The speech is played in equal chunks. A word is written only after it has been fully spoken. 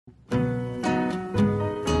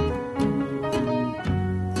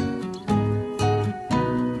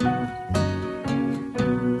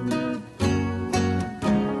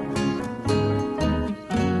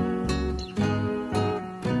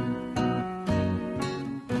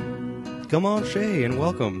Comanche, and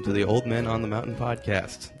welcome to the Old Men on the Mountain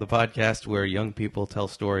podcast, the podcast where young people tell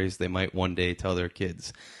stories they might one day tell their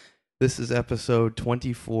kids. This is episode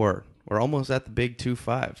 24. We're almost at the big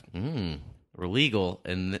 2-5. We're legal,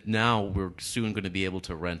 and now we're soon going to be able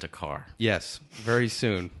to rent a car. Yes, very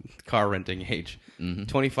soon. Car renting age.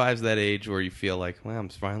 25 is that age where you feel like, well, I'm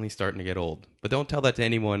finally starting to get old. But don't tell that to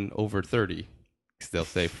anyone over 30, because they'll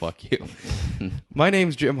say, fuck you. My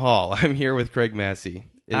name's Jim Hall. I'm here with Craig Massey.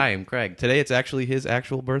 Hi, I'm Craig. Today it's actually his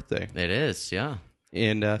actual birthday. It is, yeah.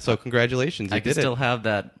 And so congratulations, you I did can still it. have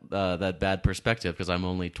that bad perspective because I'm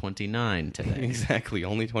only 29 today. Exactly,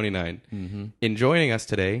 only 29. And joining us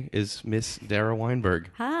today is Miss Dara Weinberg.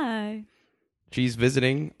 Hi. She's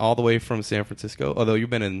visiting all the way from San Francisco, although you've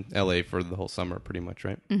been in LA for the whole summer pretty much,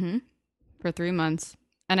 right? Mm-hmm. For 3 months.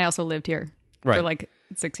 And I also lived here for like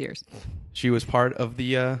 6 years. She was part of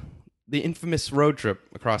the infamous road trip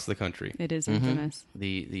across the country. It is infamous.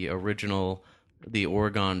 The original, the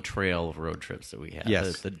Oregon Trail of road trips that we had.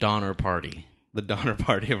 Yes. The Donner Party. The Donner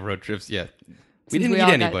Party of road trips, yeah. We Since didn't meet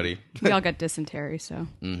anybody. We all got dysentery, so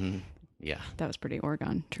Yeah. that was pretty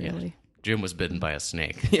Oregon Trail-y. Jim was bitten by a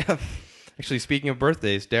snake. Yeah. Actually, speaking of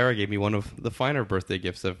birthdays, Dara gave me one of the finer birthday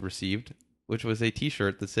gifts I've received, which was a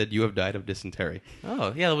T-shirt that said, "You have died of dysentery."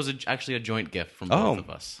 Oh, yeah, that was actually a joint gift from both of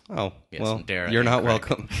us. Oh, Yes, well, Dara you're and not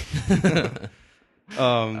Craig. welcome.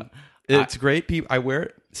 It's great. I wear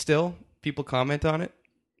it still. People comment on it.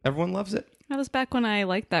 Everyone loves it. That was back when I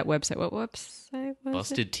liked that website. What website was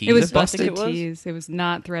Busted it? Tees? It was Is it Busted Busted it was? Tees. It was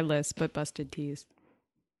not Threadless, but Busted Tees.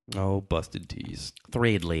 Oh, busted tees.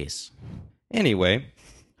 Threadless. Anyway,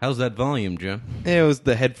 How's that volume, Jim? it was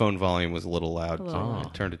the headphone volume was a little loud, so loud. I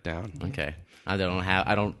turned it down. Okay. I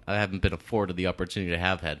haven't been afforded the opportunity to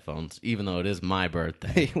have headphones, even though it is my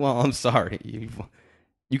birthday. Hey, well, I'm sorry.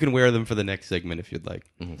 You can wear them for the next segment if you'd like.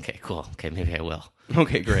 Okay, cool. Okay, maybe I will.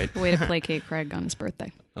 Okay, great. Way to placate Craig on his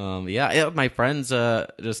birthday. Yeah, my friends,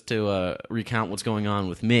 just to recount what's going on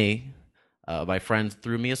with me, my friends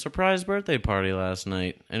threw me a surprise birthday party last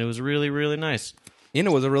night, and it was really, really nice. And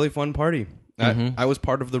it was a really fun party. I was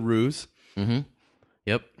part of the ruse.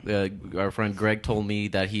 Yep. Our friend Greg told me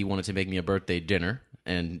that he wanted to make me a birthday dinner,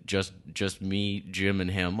 and just me, Jim, and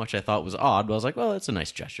him, which I thought was odd, but I was like, well, it's a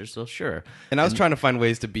nice gesture, so sure. And I was trying to find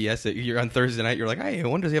ways to BS it. You're on Thursday night. You're like, hey, I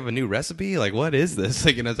wonder does he have a new recipe? Like, what is this?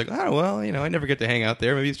 Like, and I was like, oh, well, I never get to hang out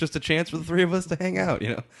there. Maybe it's just a chance for the three of us to hang out,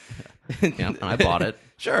 Yeah, and I bought it.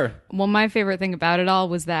 Sure. Well, my favorite thing about it all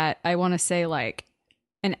was that I want to say like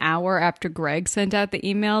an hour after Greg sent out the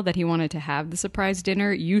email that he wanted to have the surprise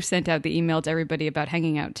dinner, you sent out the email to everybody about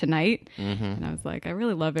hanging out tonight. And I was like, I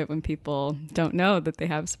really love it when people don't know that they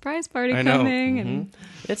have a surprise party coming. And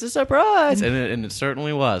It's a surprise, and it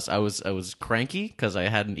certainly was. I was cranky because I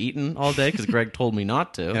hadn't eaten all day because Greg told me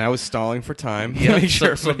not to. And I was stalling for time. Yeah, Make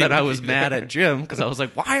sure so then I was mad at Jim because I was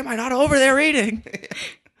like, why am I not over there eating?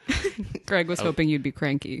 Greg was hoping you'd be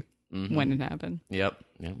cranky when it happened. Yep.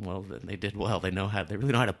 Yeah, well, they did well. They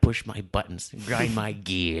really know how to push my buttons, grind my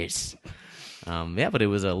gears. Yeah, but it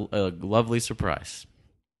was a lovely surprise.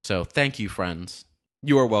 So thank you, friends.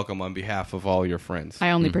 You are welcome on behalf of all your friends.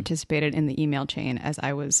 I only participated in the email chain as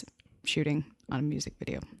I was shooting on a music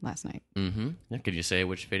video last night. Yeah, could you say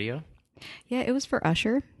which video? Yeah, it was for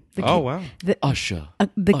Usher. Wow. Usher.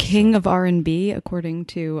 The king of R&B, according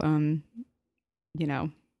to,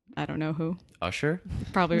 I don't know who. Usher?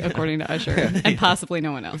 Probably according to Usher, and possibly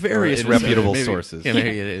no one else. Various Or reputable maybe- sources. Yeah,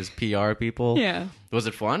 maybe it is PR people. Yeah. Was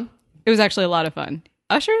it fun? It was actually a lot of fun.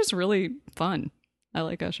 Usher's really fun. I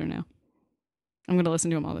like Usher now. I'm going to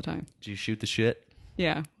listen to him all the time. Did you shoot the shit?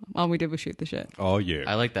 Yeah. All we did was shoot the shit. Oh, yeah.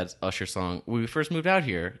 I like that Usher song. When we first moved out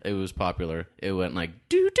here, it was popular. It went like,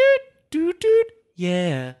 doo-doot, doo-doot,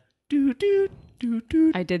 yeah, doo-doot,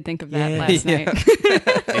 doo-doot. I did think of that Yeah. last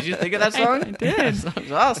night. Did you think of that song? I did. That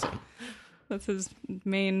song's awesome. That's his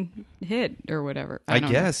main hit or whatever. I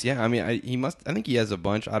don't guess, yeah. I mean, I think he has a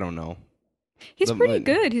bunch. I don't know. He's pretty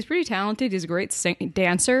good. He's pretty talented. He's a great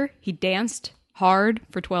dancer. He danced hard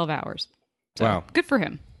for 12 hours. So, Wow. good for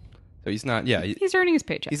him. So he's not, He's earning his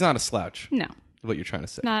paycheck. he's not a slouch, No, is what you're trying to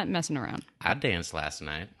say. not messing around. I danced last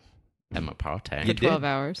night at my party. For 12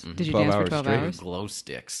 hours. Did you 12 dance for hours 12 straight. hours? Glow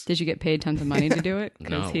sticks. Did you get paid tons of money to do it?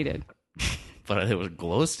 Because No. he did. But it was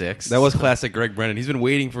glow sticks. That was classic Greg Brennan. He's been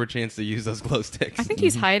waiting for a chance to use those glow sticks. I think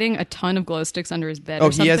he's hiding a ton of glow sticks under his bed Oh,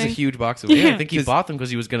 or something. he has a huge box of Yeah, them. I think he bought them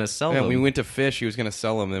because he was going to sell Yeah, them. we went to fish. He was going to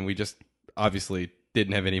sell them, and we just obviously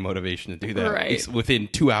didn't have any motivation to do that. Right. He's within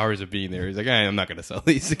 2 hours of being there, he's like, I'm not going to sell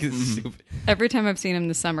these. It's stupid. Every time I've seen him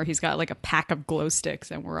this summer, he's got like a pack of glow sticks,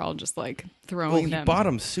 and we're all just like throwing Well, he them. bought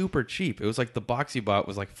them super cheap. It was like the box he bought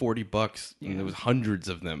was like $40, and there was hundreds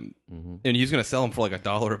of them. And he's going to sell them for like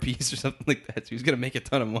 $1 a piece or something like that. So he's going to make a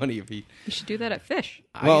ton of money if he. You should do that at Fish.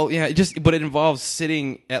 Well, yeah, but it involves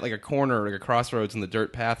sitting at like a corner, like a crossroads in the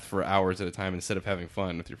dirt path for hours at a time instead of having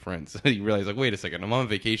fun with your friends. So you realize, like, wait a second, I'm on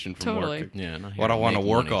vacation from Totally. work. Yeah, not Why do I want to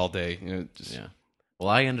work money. all day? Yeah. Well,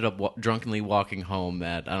 I ended up drunkenly walking home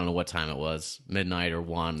at, I don't know what time it was, midnight or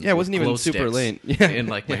 1. Yeah, it wasn't with even glow super sticks late. Yeah. in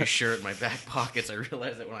like my shirt, my back pockets. I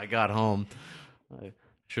realized that when I got home, I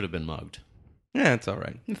should have been mugged. Yeah, it's all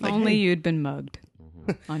right. If Like, only hey, you'd been mugged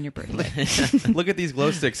on your birthday. look at these glow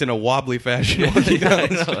sticks in a wobbly fashion walking down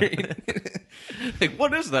the street. Like,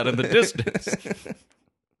 what is that in the distance?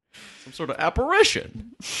 Some sort of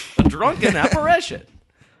apparition. A drunken apparition.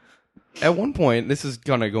 At one point, this is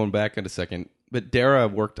kind of going back in a second, but Dara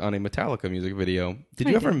worked on a Metallica music video. Did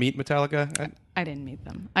you ever meet Metallica? I didn't meet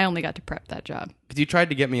them. I only got to prep that job. Because you tried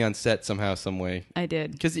to get me on set somehow, some way. I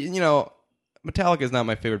did. Because, Metallica is not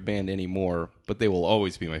my favorite band anymore, but they will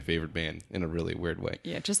always be my favorite band in a really weird way.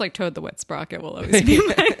 Yeah, just like Toad the Wet Sprocket will always be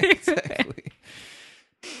my favorite band.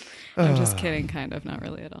 I'm just kidding, kind of. Not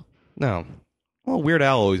really at all. No. Well, Weird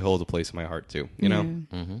Al always holds a place in my heart, too. You know?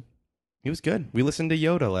 Mm-hmm. He was good. We listened to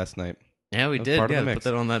Yoda last night. Yeah, we That was did. part of Yeah, the mix. put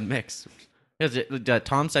that on that mix.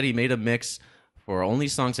 Tom said he made a mix for only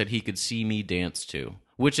songs that he could see me dance to,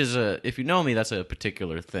 which is if you know me, that's a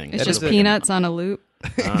particular thing. It's That just is a- peanuts on a loop.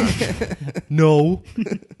 No.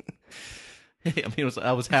 I mean,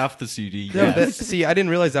 I was half the CD. No, Yes. see, I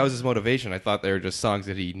didn't realize that was his motivation. I thought they were just songs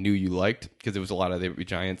that he knew you liked because it was a lot of They Would Be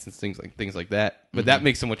Giants and things like that. But that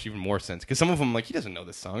makes so much even more sense because some of them, like, he doesn't know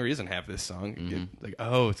this song or he doesn't have this song. Like,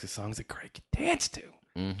 oh, it's the songs that Greg can dance to.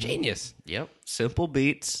 Genius. Yep, simple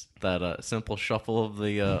beats that a simple shuffle of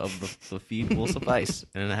the feet will suffice,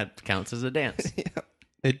 and that counts as a dance. Yeah,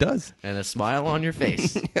 it does. And a smile on your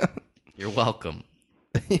face. You're welcome.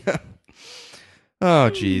 Yeah. Oh,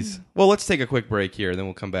 geez. Well, let's take a quick break here, and then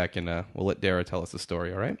we'll come back and we'll let Dara tell us the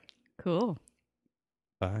story. All right? Cool.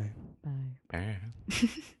 Bye. Bye.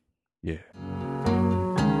 Yeah.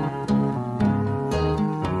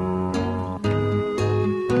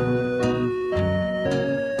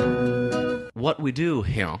 What we do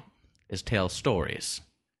here is tell stories,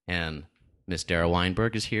 and Miss Dara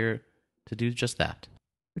Weinberg is here to do just that.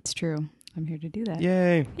 It's true. I'm here to do that.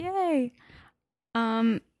 Yay. Yay.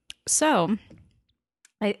 So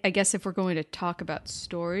I guess if we're going to talk about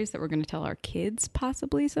stories that we're going to tell our kids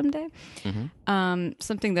possibly someday,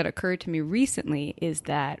 something that occurred to me recently is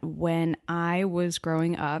that when I was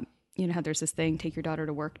growing up, you know how there's this thing, take your daughter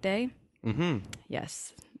to work day? Mm-hmm.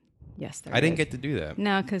 Yes. Yes, there I didn't is. get to do that.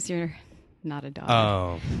 No, because you're not a daughter.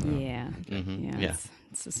 Oh. Yeah. Yeah. Yeah.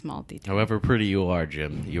 It's a small detail. However pretty you are,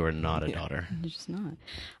 Jim, you are not a daughter. You're just not.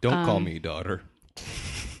 Don't call me daughter.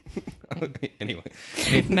 Anyway.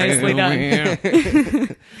 Nicely done.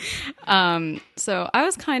 So I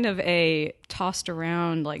was kind of a tossed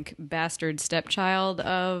around like bastard stepchild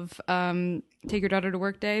of Take Your Daughter to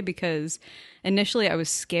Work Day because initially I was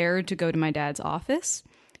scared to go to my dad's office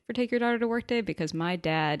for Take Your Daughter to Work Day because my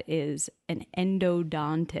dad is an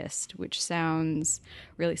endodontist, which sounds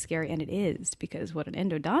really scary, and it is because what an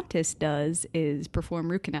endodontist does is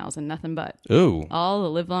perform root canals and nothing but Ooh. all the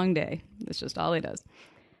livelong day. That's just all he does.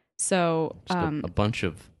 So A bunch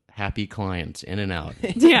of happy clients in and out.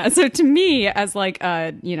 yeah, so to me, as like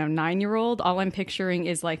a 9-year-old, all I'm picturing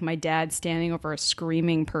is like my dad standing over a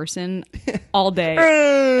screaming person all day,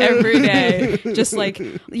 every day, just like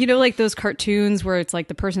like those cartoons where it's like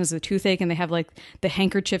the person has a toothache and they have like the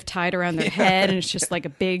handkerchief tied around their head and it's just like a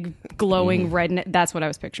big glowing red. That's what I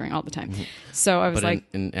was picturing all the time. So I was But like,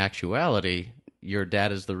 in actuality, your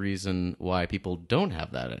dad is the reason why people don't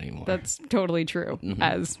have that anymore. that's totally true,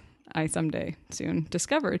 as I someday soon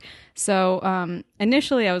discovered. So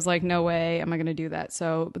initially I was like, no way am I going to do that.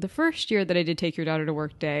 So the first year that I did Take Your Daughter to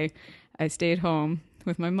Work Day, I stayed home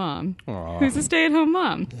with my mom, who's a stay-at-home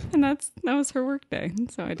mom. And that was her work day.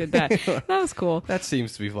 So I did that. That was cool. That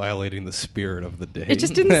seems to be violating the spirit of the day. It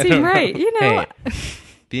just didn't seem right, Hey,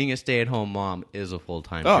 being a stay-at-home mom is a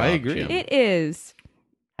full-time Oh, job. I agree. Jim. It is.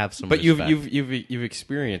 Have some But respect. you've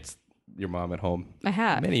experienced your mom at home I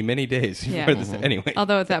have. many days. Yeah. before this. Anyway.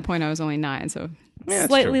 Although at that point I was only 9, so Yeah, that's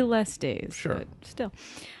slightly true. less days. Sure. But still.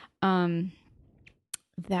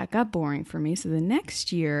 That got boring for me. So the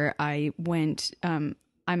next year I went, I'm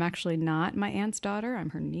actually not my aunt's daughter.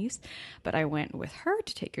 I'm her niece. But I went with her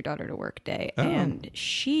to Take Your Daughter to Work Day. Oh. And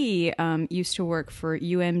she used to work for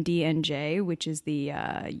UMDNJ, which is the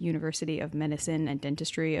University of Medicine and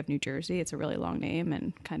Dentistry of New Jersey. It's a really long name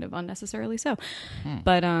and kind of unnecessarily so.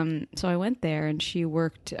 But so I went there and she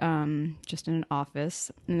worked just in an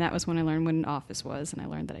office. And that was when I learned what an office was. And I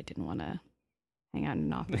learned that I didn't want to hang out in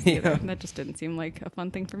an office either. That just didn't seem like a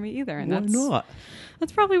fun thing for me either. And Why not?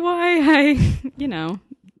 That's probably why I,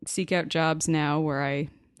 seek out jobs now where I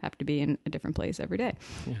have to be in a different place every day.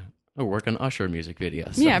 Yeah. Or work on Usher music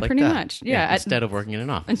videos. Yeah, stuff like pretty that. much. Yeah. Instead of working in an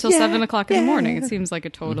office. Until 7 o'clock in the morning. It seems like a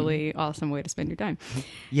totally awesome way to spend your time.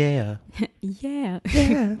 Yeah. Yeah.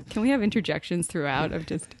 Can we have interjections throughout of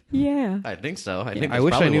just, yeah. I think so. I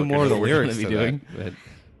wish I knew more of the lyrics to doing. that. But,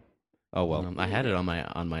 oh, well. I had it on my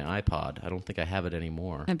iPod. I don't think I have it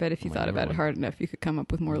anymore. I bet if you thought about it hard enough, you could come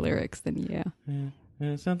up with more lyrics than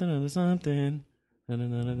Something under something. Down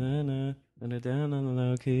on the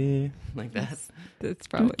low key. Like that. That's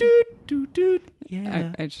probably.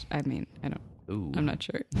 Yeah. I mean, I don't. Ooh. I'm not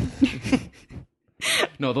sure.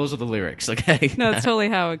 No, those are the lyrics, okay? No, that's totally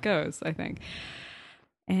how it goes, I think.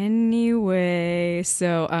 Anyway,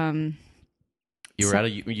 so you were at a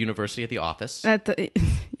university at the office.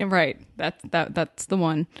 Right. That's the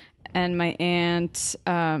one. And my aunt,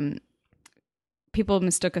 people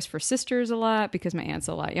mistook us for sisters a lot because my aunt's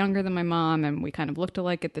a lot younger than my mom, and we kind of looked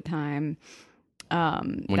alike at the time.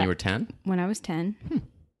 When you were 10? When I was 10.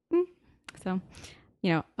 So,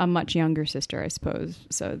 a much younger sister, I suppose.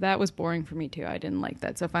 So that was boring for me too. I didn't like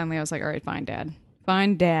that. So finally I was like, all right, fine, Dad.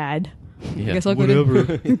 Fine, Dad. Yeah, guess I'll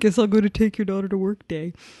go to take your daughter to work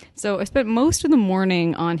day. So I spent most of the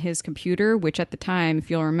morning on his computer, which at the time,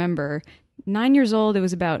 if you'll remember, 9 years old, it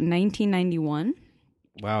was about 1991.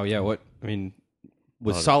 Wow, yeah,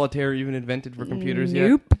 was solitaire even invented for computers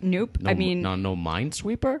yet? Nope. No, no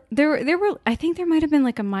Minesweeper? There were. I think there might have been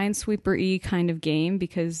like a Minesweeper-y kind of game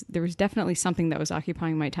because there was definitely something that was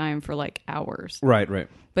occupying my time for like hours. Right.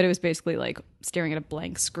 But it was basically like staring at a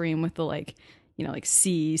blank screen with the like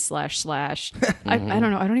C //. I don't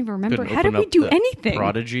know. I don't even remember. Couldn't How did open we up do the anything?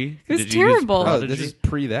 Prodigy? It was Did you use terrible. Oh, Prodigy? this is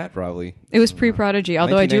pre that probably. It was pre-Prodigy,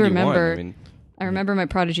 although I do 1991, remember. I remember my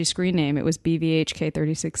Prodigy screen name. It was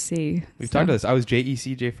BVHK36C. We've talked about this. I was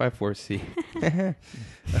JECJ54C.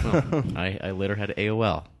 I later had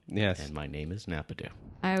AOL. Yes. And my name is Napadu.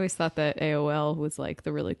 I always thought that AOL was like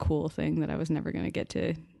the really cool thing that I was never going to get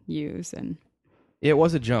to use. And It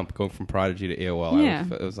was a jump going from Prodigy to AOL. Yeah.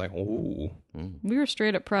 It was like, oh. we were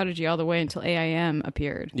straight up Prodigy all the way until AIM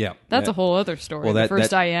appeared. Yeah. That's a whole other story. Well, The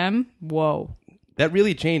first IM, whoa. That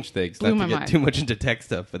really changed things. Blew Not my to get mind. too much into tech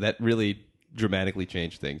stuff, but that really dramatically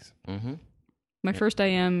changed things. Mm-hmm. My first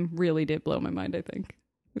IM really did blow my mind, I think.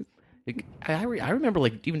 I remember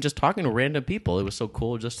like even just talking to random people. It was so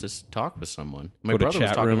cool just to talk with someone. My Go to brother was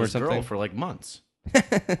chat talking room to or this girl something? for like months.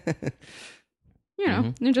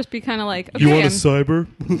 And just be kind of like, okay, cyber?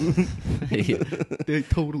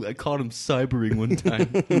 I caught him cybering one time.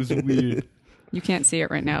 It was weird. you can't see it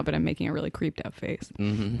right now, but I'm making a really creeped out face.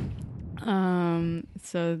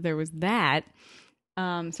 So there was that.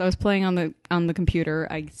 So I was playing on the computer.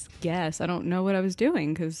 I guess I don't know what I was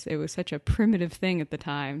doing because it was such a primitive thing at the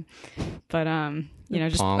time. But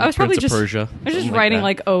just Pong, I was probably Prince of just Persia, I was just something writing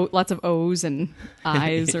like lots of O's and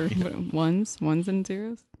I's or ones and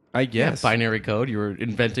zeros. I guess. Binary code. You were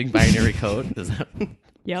inventing binary code. Is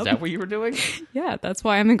Yep. that what you were doing? Yeah, that's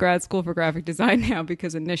why I'm in grad school for graphic design now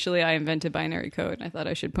because initially I invented binary code and I thought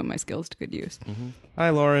I should put my skills to good use.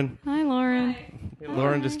 Hi, Lauren. Hi, Lauren.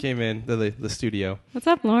 Lauren just came in the studio. What's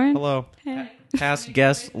up, Lauren? Hello. Hey. Past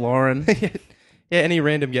guest Lauren. Yeah, any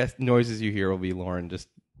random guest noises you hear will be Lauren just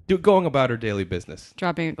going about her daily business.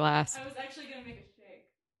 Dropping a glass. I was actually gonna make a shake.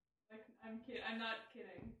 Like I'm not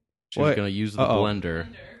kidding. She was What? going to use the Uh-oh. blender.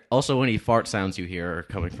 Also, any fart sounds you hear are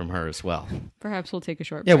coming from her as well. Perhaps we'll take a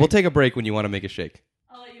short Yeah, break. we'll take a break when you want to make a shake.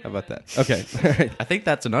 I'll let you How know about when. that? Okay. All right. I think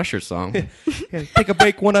that's an Usher song. Yeah, take a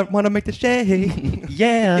break. Want to make the shake?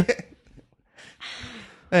 Yeah.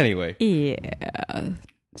 Anyway. Yeah.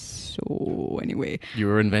 So anyway, You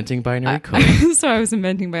were inventing binary code. so I was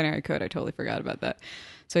inventing binary code. I totally forgot about that.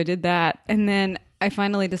 So I did that, and then I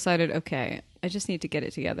finally decided, okay, I just need to get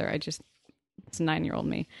it together. It's 9-year-old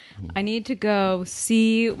me. I need to go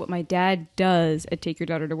see what my dad does at Take Your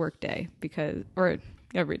Daughter to Work Day or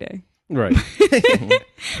every day. Right.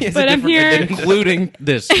 But I'm here. Including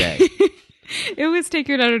this day. It was Take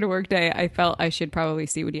Your Daughter to Work Day. I felt I should probably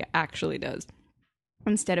see what he actually does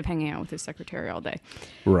instead of hanging out with his secretary all day.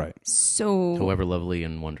 Right. So However lovely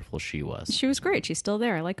and wonderful she was. she was great. She's still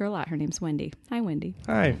there. I like her a lot. Her name's Wendy. Hi, Wendy.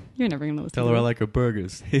 Hi. You're never going to listen Tell to her I this. like her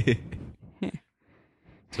burgers.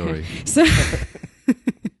 Sorry. So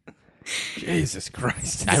Jesus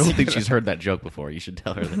Christ. I don't think she's heard that joke before. You should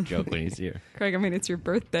tell her that joke when he's here. Craig, I mean, it's your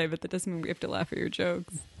birthday, but that doesn't mean we have to laugh at your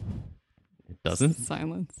jokes. It doesn't?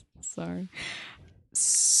 Silence. Sorry.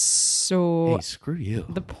 So Hey, screw you.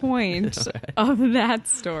 the point of that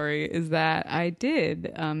story is that I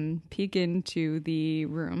did peek into the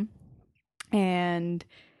room And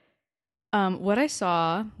what I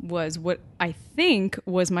saw was what I think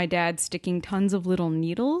was my dad sticking tons of little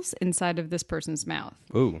needles inside of this person's mouth.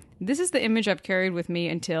 Ooh. This is the image I've carried with me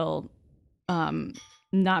until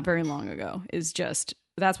not very long ago. Is just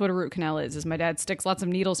that's what a root canal is my dad sticks lots of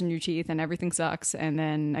needles in your teeth and everything sucks, and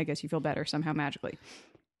then I guess you feel better somehow magically.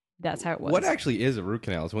 That's how it was. What actually is a root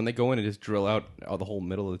canal? Is when they go in and just drill out the whole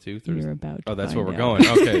middle of the tooth? Or You're about to that's find where we're out.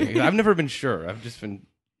 going. Okay. I've never been sure. I've just been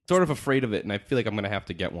sort of afraid of it, and I feel like I'm going to have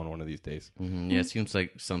to get one of these days. Yeah, it seems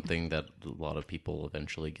like something that a lot of people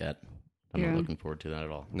eventually get. I'm Yeah. not looking forward to that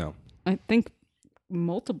at all. No. I think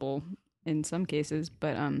multiple in some cases,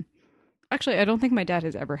 but actually, I don't think my dad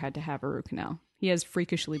has ever had to have a root canal. He has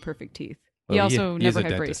freakishly perfect teeth. He Well, also he is never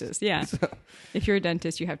a had dentist. braces. Yeah. If you're a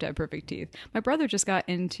dentist, you have to have perfect teeth. My brother just got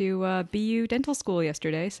into BU dental school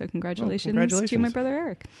yesterday, so congratulations to my congratulations. brother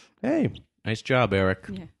Eric. Hey. Nice job, Eric.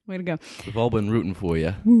 Yeah, way to go. We've all been rooting for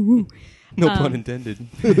you. No pun intended.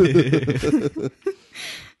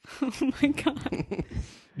 Oh my God.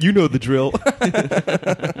 You know the drill.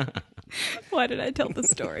 Why did I tell the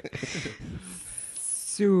story?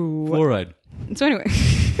 So Fluoride. anyway.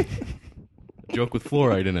 Joke with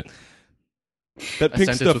fluoride in it. That A pink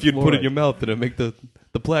sentence stuff with you'd put in fluoride. your mouth and it'd make the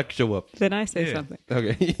plaque show up. Then I say something.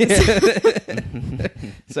 Okay.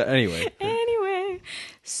 So anyway. Anyway,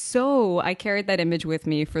 so I carried that image with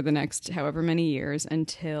me for the next however many years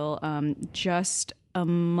until just a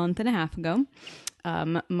month and a half ago.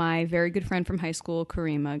 My very good friend from high school,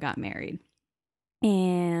 Karima, got married.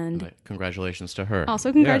 And Congratulations to her.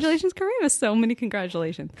 also congratulations, Karima. So many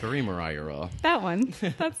congratulations. Kareem or Ira. That one.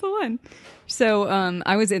 That's the one. So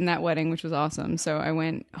I was in that wedding, which was awesome. So I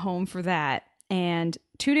went home for that. And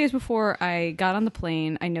 2 days before I got on the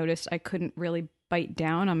plane, I noticed I couldn't really bite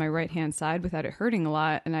down on my right-hand side without it hurting a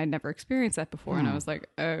lot. And I'd never experienced that before. And I was like,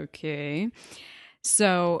 okay.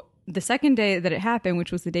 So the second day that it happened,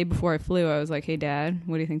 which was the day before I flew, I was like, hey, Dad,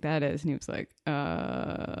 what do you think that is? And he was like,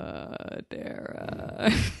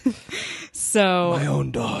 Dara. So My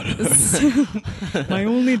own daughter. my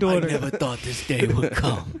only daughter. I never thought this day would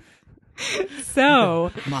come.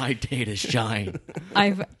 So My day to shine.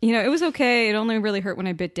 it was okay. It only really hurt when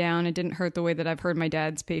I bit down. It didn't hurt the way that I've heard my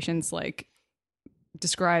dad's patients like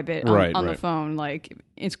describe it on the phone, like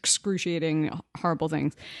excruciating, horrible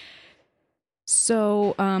things.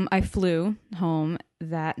 So I flew home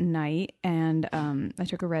that night and I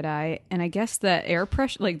took a red eye, and I guess the air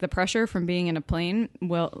pressure, like the pressure from being in a plane,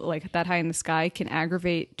 like that high in the sky, can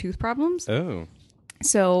aggravate tooth problems. Oh.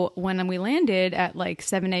 So when we landed at like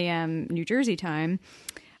 7 a.m. New Jersey time,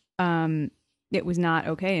 it was not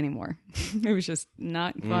okay anymore. It was just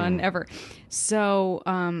not fun ever. So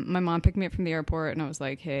my mom picked me up from the airport, and I was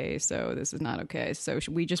like, hey, so this is not okay. So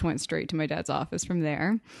we just went straight to my dad's office from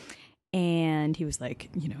there. And he was like,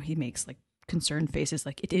 he makes like concerned faces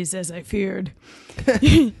like, it is as I feared.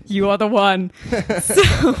 You are the one.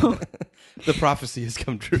 So The prophecy has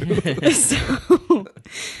come true. so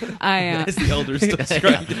I As the elders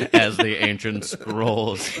described it. As the ancient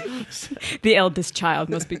scrolls. the eldest child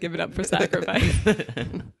must be given up for sacrifice.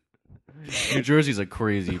 New Jersey's a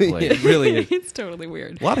crazy place. It really is. It's totally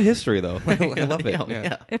weird. A lot of history, though. I love it. Yeah, Yeah.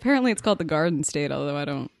 yeah. Apparently it's called the Garden State, although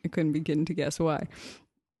I couldn't begin to guess why.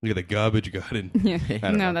 Look at the garbage garden. Yeah.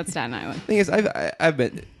 don't No, know. that's Staten Island. Thing is, I've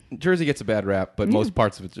been. Jersey gets a bad rap, but most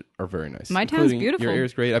parts of it are very nice. My town's including beautiful. Your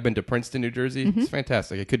area's great. I've been to Princeton, New Jersey. It's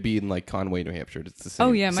fantastic. It could be in like Conway, New Hampshire. It's the same.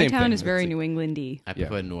 Oh yeah, my same town thing. is very It's New England-y. I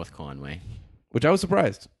prefer North Conway. which I was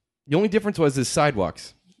surprised. The only difference was the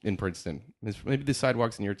sidewalks in Princeton. Maybe the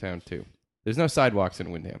sidewalks in your town too. There's no sidewalks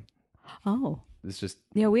in Windham. Oh. It's just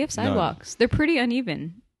Yeah, we have None. sidewalks. They're pretty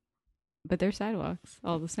uneven, but they're sidewalks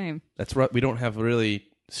all the same. that's right. We don't have really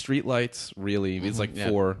street lights. Really, it's like Yeah,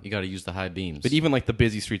 four. You got to use the high beams. But even like the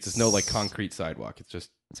busy streets, there's no like concrete sidewalk. It's just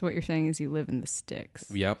So what you're saying is you live in the sticks.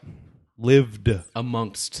 yep, lived.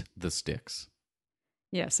 amongst the sticks.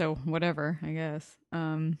 Yeah, so whatever, I guess.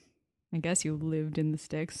 I guess you lived in the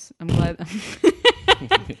sticks. I'm glad.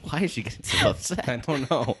 Why is she getting so upset? I don't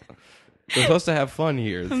know. We're supposed to have fun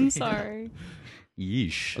here. I'm sorry.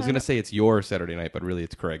 Yeesh. I was gonna say it's your Saturday night, but really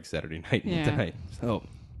it's Craig's Saturday night Yeah. tonight. So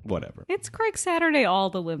whatever. It's Craig Saturday all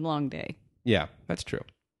the live long day. Yeah, that's true.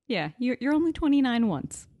 Yeah, you're only 29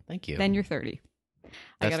 once. Thank you. Then you're 30.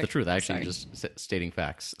 That's the truth. Actually, sorry. just stating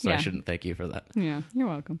facts. So Yeah. I shouldn't thank you for that. Yeah, you're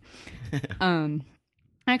welcome. I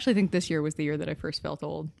actually think this year was the year that I first felt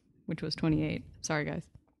old, which was 28. Sorry, guys.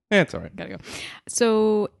 Yeah, it's all right. Gotta go.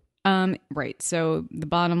 So, right. So the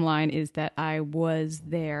bottom line is that I was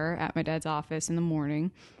there at my dad's office in the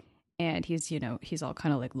morning, and he's all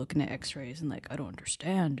kind of like looking at x-rays and like, I don't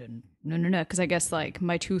understand. And no. Cause I guess like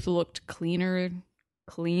my tooth looked cleaner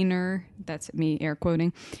cleaner, that's me air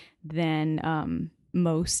quoting, than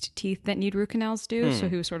most teeth that need root canals do. So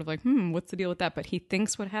he was sort of like, what's the deal with that? But he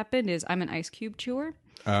thinks what happened is I'm an ice cube chewer.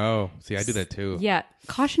 Oh, see, I do that too. Yeah.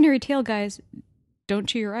 Cautionary tale, guys. Don't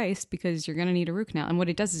chew your ice because you're going to need a root canal. And what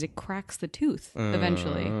it does is it cracks the tooth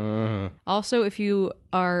eventually. Also, if you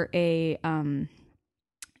are a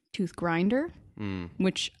tooth grinder,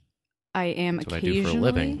 which I am That's what I occasionally. do for a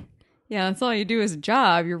living. Yeah, that's all you do as a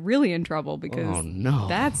job. You're really in trouble because Oh, no.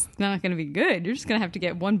 that's not going to be good. You're just going to have to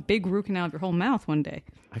get one big root canal of your whole mouth one day.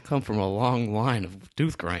 I come from a long line of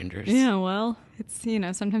tooth grinders. Yeah, well, it's,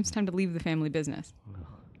 sometimes it's time to leave the family business.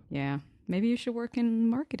 Yeah, maybe you should work in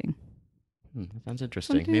marketing. That sounds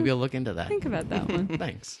interesting. Maybe I'll look into that. Think about that one.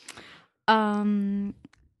 Thanks.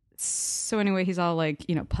 So anyway, he's all like,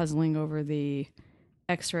 puzzling over the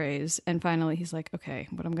x-rays. And finally he's like, okay,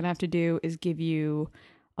 what I'm going to have to do is give you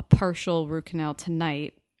a partial root canal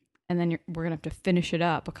tonight. And then we're going to have to finish it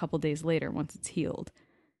up a couple days later once it's healed.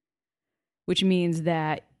 Which means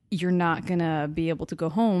that you're not going to be able to go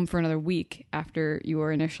home for another week after you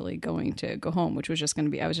were initially going to go home, which was just going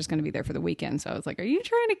to be, I was just going to be there for the weekend. So I was like, are you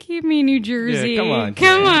trying to keep me in New Jersey? Yeah,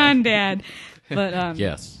 come on, Dad. But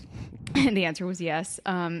Yes. and the answer was yes.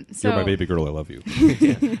 So You're my baby girl. I love you.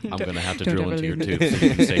 I'm going to have to don't drill ever into your leave tooth so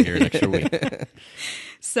you can stay here an extra week.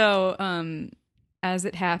 So, as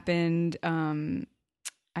it happened,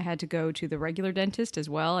 I had to go to the regular dentist as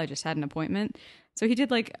well. I just had an appointment. So he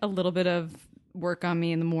did like a little bit of work on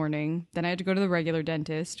me in the morning. Then I had to go to the regular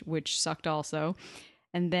dentist, which sucked also.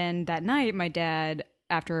 And then that night, my dad,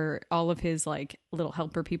 after all of his like little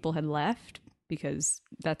helper people had left, because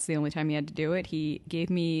that's the only time he had to do it, he gave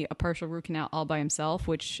me a partial root canal all by himself,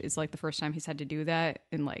 which is like the first time he's had to do that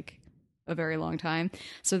in like a very long time.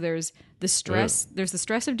 So there's the stress, there's the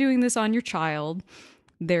stress of doing this on your child.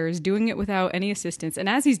 There's doing it without any assistance. And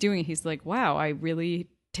as he's doing it, he's like, wow, I really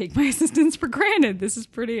take my assistance for granted. This is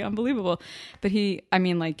pretty unbelievable. But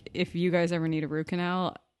if you guys ever need a root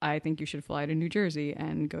canal, I think you should fly to New Jersey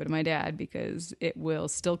and go to my dad because it will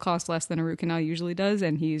still cost less than a root canal usually does.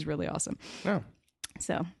 And he's really awesome. Oh.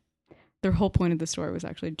 So the whole point of the story was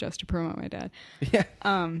actually just to promote my dad.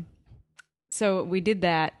 Yeah. So we did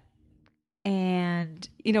that. And,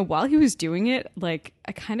 while he was doing it, like,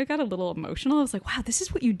 I kind of got a little emotional. I was like, wow, this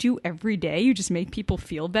is what you do every day. You just make people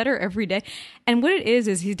feel better every day. And what it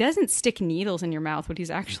is he doesn't stick needles in your mouth. What he's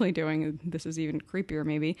actually doing, and this is even creepier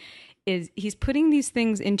maybe, is he's putting these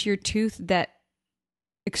things into your tooth that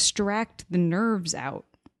extract the nerves out.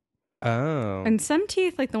 Oh. And some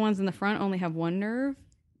teeth, like the ones in the front, only have one nerve.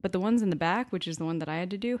 But the ones in the back, which is the one that I had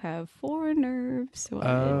to do, have 4 nerves. So I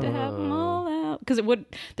had to have them all out. Because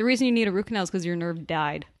the reason you need a root canal is because your nerve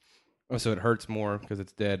died. Oh, so it hurts more because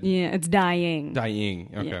it's dead. Yeah, it's dying. Dying.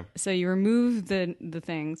 Okay. Yeah. So you remove the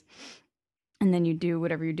things, and then you do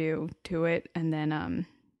whatever you do to it. And then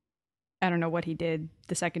I don't know what he did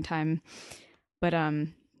the second time, but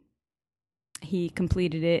he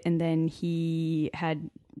completed it, and then he had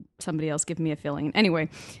somebody else give me a filling. Anyway,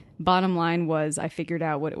 bottom line was I figured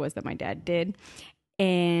out what it was that my dad did.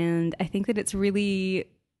 And I think that it's really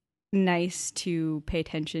nice to pay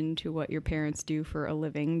attention to what your parents do for a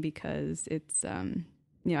living because it's,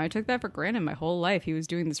 I took that for granted my whole life. He was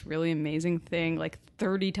doing this really amazing thing like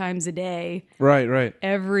 30 times a day. Right.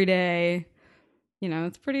 Every day.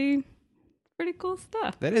 It's pretty cool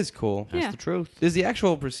stuff. That is cool. Yeah. That's the truth. Does the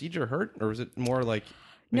actual procedure hurt, or is it more like?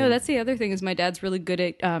 No, that's the other thing is my dad's really good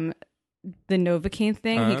at the Novocaine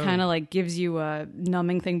thing. He kind of like gives you a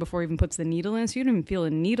numbing thing before he even puts the needle in, so you don't even feel a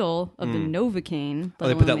needle of the Novocaine. Oh,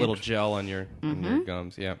 they put that little gel on your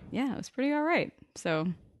gums. Yeah. Yeah, it was pretty all right. So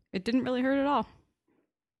it didn't really hurt at all.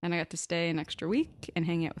 And I got to stay an extra week and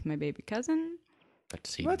hang out with my baby cousin. Got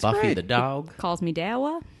to see That's Buffy great. the dog. Calls me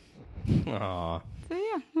Dawa. Aw. So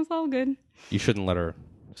yeah, it was all good. You shouldn't let her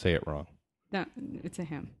say it wrong. No, it's a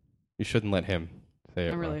him. You shouldn't let him say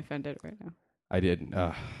it I'm wrong. really offended right now. I did.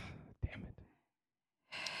 Damn it.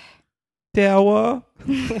 Dawa,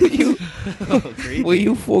 will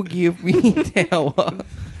you forgive me, Dawa?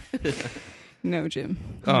 No, Jim.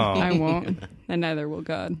 Oh. I won't. And neither will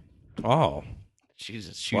God. Oh.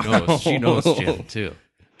 Jesus, she Wow. knows. She knows Jim too.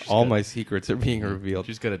 All my secrets are being revealed.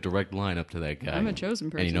 She's got a direct line up to that guy. I'm a chosen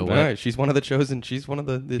person. And you know All what? right, she's one of the chosen. She's one of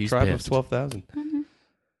the He's tribe pissed. of 12,000.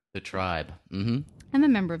 The tribe. Mm-hmm. I'm a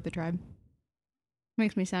member of the tribe.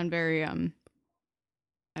 Makes me sound very, I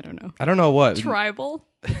don't know. I don't know what. Tribal?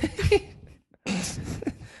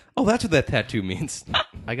 Oh, that's what that tattoo means.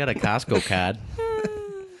 I got a Costco card.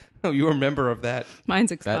 Oh, you were a member of that.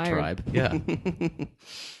 Mine's expired. That tribe. Yeah.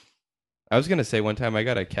 I was going to say one time I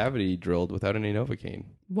got a cavity drilled without any Novocaine.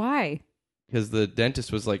 Why? Because the dentist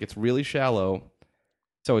was like, it's really shallow.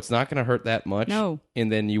 So it's not going to hurt that much. No.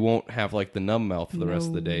 And then you won't have like the numb mouth for the rest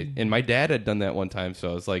of the day. And my dad had done that one time,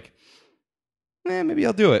 so I was like, maybe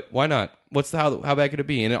I'll do it. Why not? How bad could it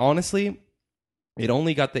be? And honestly, it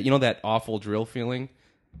only got that, that awful drill feeling.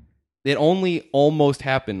 It only almost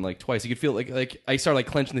happened like twice. You could feel like I started like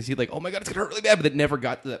clenching the teeth, like, oh my God, it's going to hurt really bad. But it never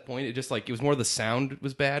got to that point. It just like, it was more the sound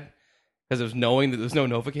was bad because it was knowing that there was no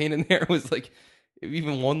Novocaine in there. It was like,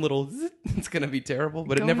 even one little zzz, it's going to be terrible,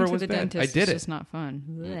 but it never was bad. I did it. It's not fun.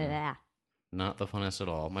 Not the funnest at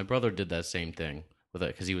all. My brother did that same thing with it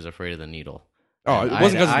because he was afraid of the needle. Oh, And it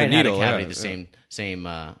wasn't because of the needle. I had a cavity yeah. the same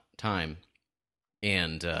time,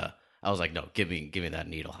 and I was like, "No, give me that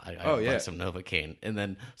needle. I want some Novocaine." And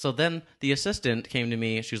then the assistant came to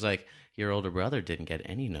me. She was like, "Your older brother didn't get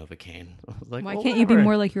any Novocaine." I was like, Why well, can't you be whatever.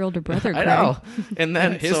 more like your older brother, I Greg? know. And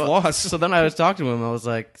then His loss. So then I was talking to him. I was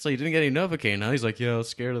like, "So you didn't get any Novocaine?" Huh? He's like, "Yeah, I was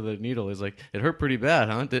scared of the needle." He's like, "It hurt pretty bad,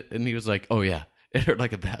 huh?" And he was like, "Oh yeah, it hurt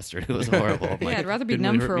like a bastard. It was horrible." I'm like, I'd rather be "Didn't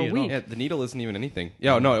numb really for hurt a me at all." week. Yeah, the needle isn't even anything.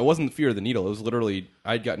 Yeah, no, it wasn't the fear of the needle. It was literally,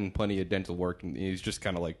 I'd gotten plenty of dental work, and he's just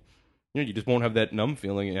kind of like, you just won't have that numb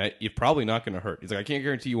feeling, and you're probably not going to hurt. He's like, I can't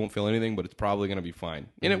guarantee you won't feel anything, but it's probably going to be fine.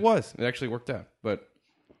 And it was. It actually worked out. But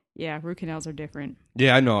Yeah, root canals are different.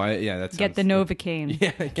 yeah, I know. That's Get the Novocaine.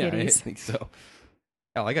 Yeah, I kiddies. think so.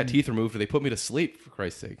 Hell, I got teeth removed, and they put me to sleep, for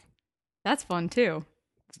Christ's sake. That's fun too.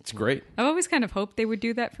 It's great. I've always kind of hoped they would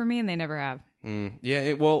do that for me, and they never have.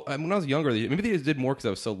 Yeah, well, when I was younger, maybe they just did more because I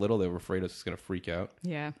was so little, they were afraid I was just going to freak out.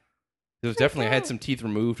 Yeah. There was definitely, I had some teeth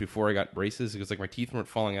removed before I got braces because like my teeth weren't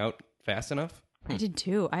falling out fast enough. I did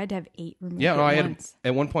too. I had to have 8 removed. Yeah, no, I had once.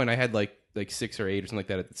 at one point I had like 6 or 8 or something like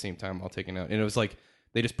that at the same time all taken out, and it was like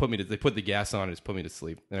they put the gas on and just put me to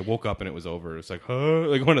sleep, and I woke up and it was over. It was like, huh,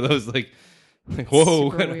 like one of those like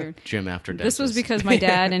whoa. Super weird. Gym after dentist. This was because my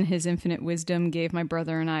dad, in his infinite wisdom, gave my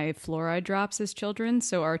brother and I fluoride drops as children,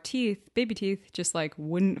 so our teeth, baby teeth, just like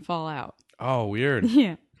wouldn't fall out. Oh, weird.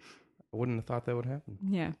 Yeah. I wouldn't have thought that would happen.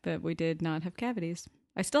 Yeah, but we did not have cavities.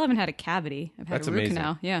 I still haven't had a cavity. I've had That's a root amazing.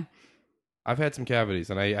 canal. Yeah. I've had some cavities,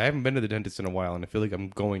 and I haven't been to the dentist in a while, and I feel like I'm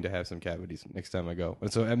going to have some cavities next time I go.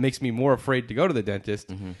 And so it makes me more afraid to go to the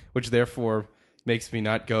dentist, which therefore makes me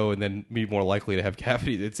not go and then be more likely to have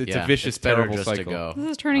cavities. It's a vicious, better terrible just cycle. to go. This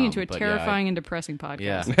is turning into a but terrifying and depressing podcast.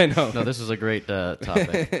 Yeah, I know. No, this was a great topic.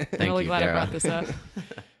 Thank I'm really you, glad Dara. I brought this up.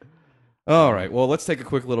 All right. Well, let's take a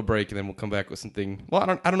quick little break, and then we'll come back with something. Well,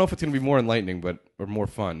 I don't know if it's going to be more enlightening, or more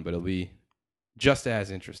fun, but it'll be just as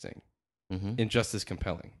interesting and just as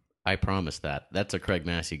compelling. I promise that. That's a Craig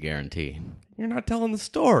Massey guarantee. You're not telling the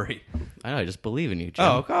story. I know. I just believe in you, Jim.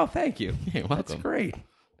 Oh, thank you. You're That's welcome. great.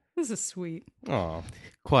 This is sweet. Oh,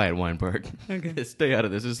 Quiet, Weinberg. Okay. Stay out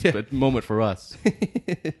of this. This is a moment for us.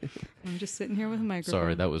 I'm just sitting here with a microphone.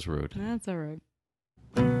 Sorry, that was rude. That's all right.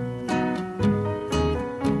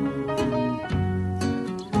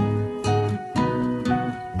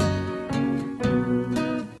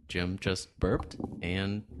 Jim just burped,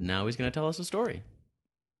 and now he's going to tell us a story.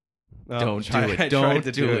 Oh, Don't do it. I Don't tried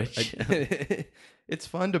to do it. It's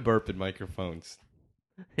fun to burp in microphones.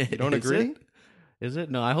 You don't Is agree? it? Is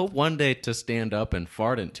it? No, I hope one day to stand up and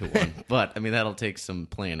fart into one. But, I mean, that'll take some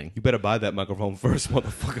planning. You better buy that microphone first,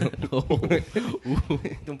 motherfucker.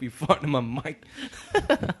 Don't be farting in my mic.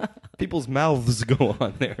 People's mouths go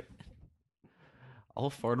on there. I'll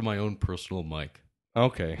fart in my own personal mic.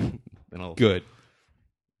 Okay, And I'll good.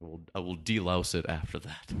 I will delouse it after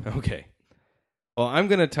that. Okay. Well, I'm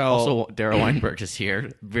going to tell... Also, Dara Weinberg is here,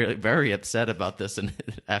 very, very upset about this. And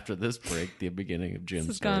after this break, the beginning of Jim's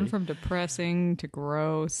This has story. gone from depressing to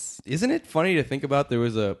gross. Isn't it funny to think about there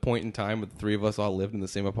was a point in time where the three of us all lived in the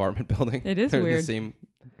same apartment building? It is Or weird.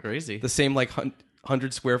 Crazy. The same like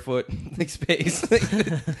 100 square foot like, space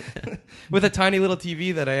with a tiny little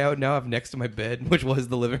TV that I now have next to my bed, which was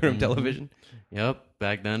the living room television. Yep.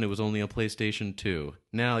 Back then, it was only a PlayStation 2.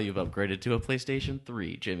 Now you've upgraded to a PlayStation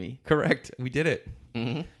 3, Jimmy. Correct. We did it.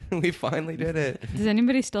 We finally did it. Does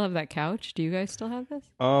anybody still have that couch? Do you guys still have this?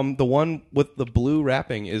 The one with the blue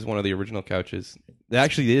wrapping is one of the original couches. It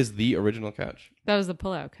actually is the original couch. That was the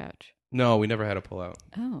pull-out couch. No, we never had a pull-out.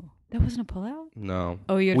 Oh, that wasn't a pull-out? No.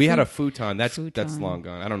 Oh, you had we a had a futon. That's futon. long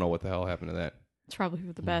gone. I don't know what the hell happened to that. It's probably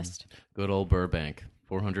for the best. Good old Burbank.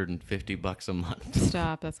 $450 a month.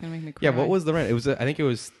 Stop. That's going to make me cry. Yeah, what was the rent? It was I think it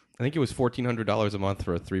was $1,400 a month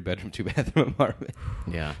for a 3-bedroom, 2-bathroom apartment.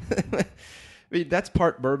 Yeah. I mean, that's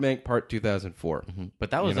part Burbank, part 2004.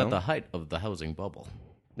 But that was You at know? the height of the housing bubble.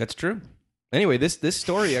 That's true. Anyway, this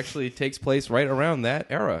story actually takes place right around that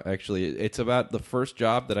era, actually. It's about the first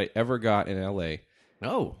job that I ever got in L.A.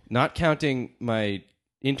 Oh. Not counting my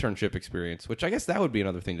internship experience, which I guess that would be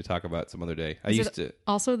another thing to talk about some other day. I used to.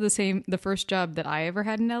 Also, the first job that I ever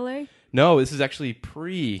had in LA? No, this is actually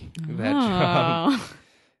pre that job.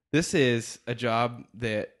 This is a job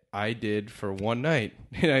that I did for one night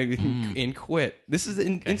and quit. This is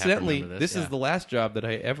incidentally, this is the last job that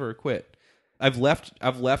I ever quit. I've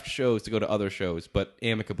left shows to go to other shows, but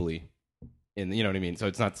amicably. You know what I mean? So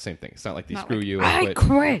it's not the same thing. It's not like they screw you. I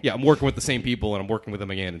quit. Yeah, I'm working with the same people and I'm working with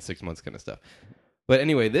them again in 6 months kind of stuff. But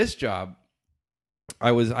anyway, this job,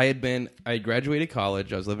 I had graduated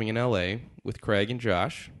college. I was living in LA with Craig and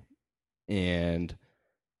Josh. And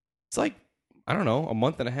it's like, I don't know, a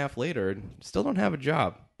month and a half later, still don't have a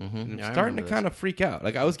job. Mm-hmm. And I'm starting to kind of freak out.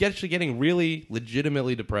 Like I was actually getting really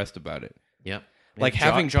legitimately depressed about it. Yep. Like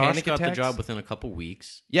having Josh panic got attacks. the job within a couple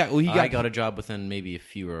weeks. Yeah, well, I got a job within maybe a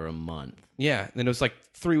few or a month. Yeah, and it was like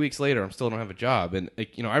 3 weeks later, I'm still don't have a job, and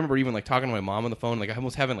like, I remember even like talking to my mom on the phone, like I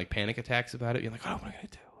almost having like panic attacks about it. You're like, oh, what am I gonna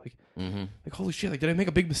do? Like holy shit! Like, did I make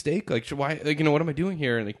a big mistake? Like, why? Like, what am I doing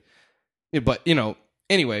here? And like, but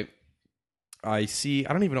anyway, I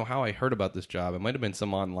don't even know how I heard about this job. It might have been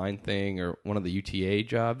some online thing or one of the UTA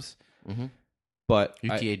jobs. Mm-hmm. But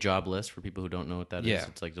UTA job list, for people who don't know what that is.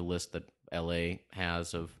 It's like the list that LA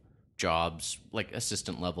has of jobs, like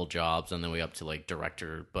assistant level jobs, and then we up to like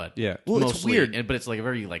director. But yeah, well, mostly, it's weird. But it's like a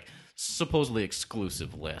very like supposedly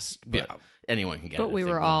exclusive list. But anyone can get it. But we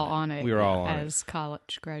were all on it. We were all on as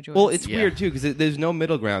college graduates. Well, it's weird too because there's no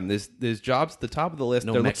middle ground. There's jobs at the top of the list.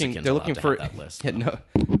 No they're Mexicans looking for that list. Yeah, no.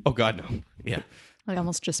 Oh God, no. Yeah, I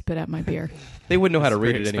almost just spit out my beer. They wouldn't know how to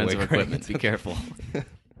read it expensive anyway. Equipment. Be careful.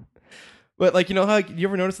 But like how you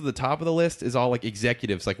ever notice at the top of the list is all like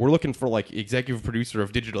executives, like we're looking for like executive producer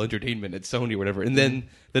of digital entertainment at Sony or whatever, and then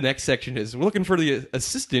the next section is we're looking for the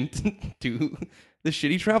assistant to the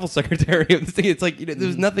shitty travel secretary of the thing. It's like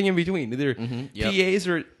there's nothing in between. Either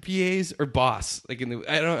PAs or boss. Like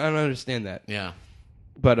I don't understand that. Yeah.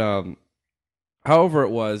 But however it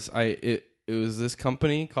was it was this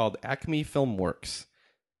company called Acme Filmworks.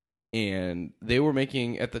 And they were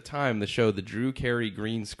making, at the time, the show, the Drew Carey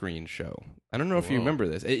Green Screen Show. I don't know if you remember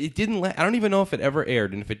this. It didn't, I don't even know if it ever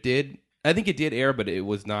aired. And if it did, I think it did air, but it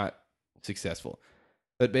was not successful.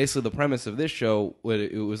 But basically, the premise of this show,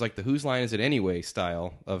 it was like the Whose Line Is It Anyway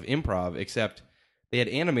style of improv, except they had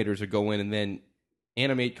animators who go in and then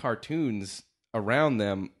animate cartoons around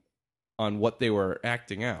them on what they were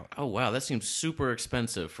acting out. Oh, wow. That seems super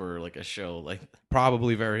expensive for like a show like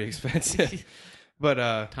Probably very expensive. But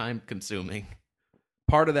time consuming.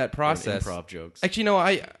 Part of that process. Improv jokes. Actually,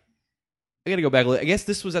 I got to go back a little. I guess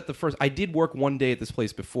this was at the first. I did work one day at this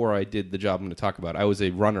place before I did the job I'm going to talk about. I was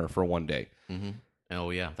a runner for one day. Mm-hmm.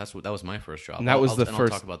 Oh yeah, that was my first job. And that was the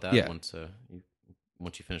first. I'll talk about that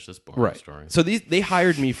once you finish this boring story. So they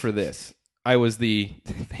hired me for this. I was the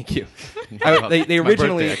thank you. They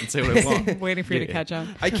originally birthday, I can say what I want. Waiting for you to catch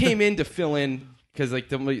on. I came in to fill in because like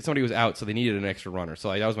somebody was out, so they needed an extra runner.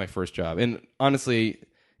 So that was my first job, and honestly,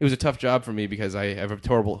 it was a tough job for me because I have a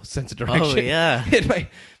terrible sense of direction. Oh yeah, and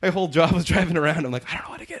my whole job was driving around. I'm like, I don't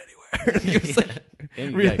know how to get anywhere. It was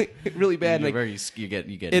like really bad. You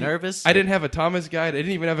get nervous. I didn't have a Thomas guide. I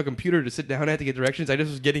didn't even have a computer to sit down at to get directions. I just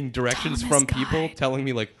was getting directions from people telling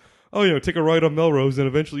me like, oh, take a right on Melrose, and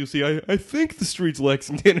eventually you'll see, I think the street's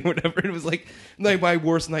Lexington, or whatever. It was like my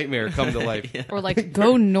worst nightmare come to life. Yeah. Or like,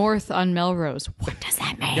 go north on Melrose. What does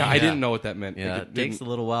that mean? Yeah, I didn't know what that meant. Yeah, it takes a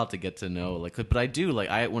little while to get to know. Like, but I do.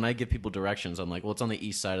 Like, when I give people directions, I'm like, well, it's on the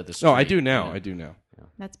east side of the street. No, I do now. I do now.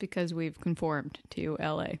 That's because we've conformed to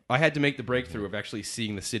LA. I had to make the breakthrough of actually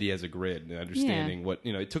seeing the city as a grid and understanding what,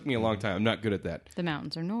 it took me a long time. I'm not good at that. The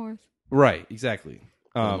mountains are north. Right, exactly.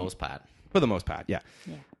 For the most part. For the most part, yeah.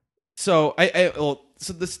 So I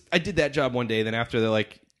did that job one day. Then after they're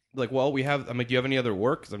like, well, we have. I'm like, do you have any other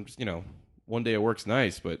work? Because I'm just, one day of work's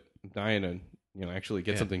nice, but I'm dying to, actually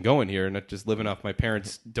get something going here, and not just living off my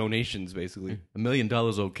parents' donations, basically. $1 million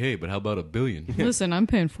okay, but how about $1 billion? Listen, I'm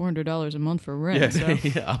paying $400 a month for rent. Yeah, so.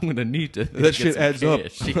 Yeah, I'm gonna need to. That shit adds up.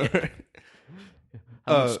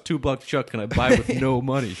 How much $2 chuck can I buy with no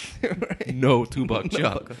money? Right. No $2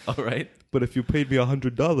 chuck. All right. But if you paid me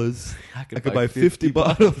 $100, I could buy 50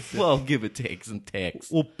 bottles. Well, give it takes and tax.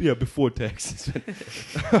 Well, yeah, before taxes.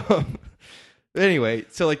 Anyway,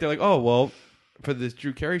 so they're like, oh well, for this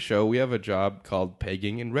Drew Carey show, we have a job called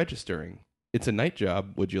pegging and registering. It's a night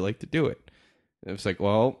job. Would you like to do it? And it's like,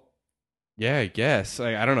 well, yeah, I guess.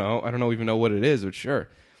 I don't know. I don't even know what it is, but sure.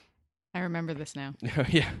 I remember this now.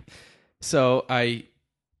 Yeah. So I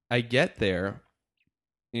get there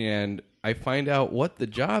and I find out what the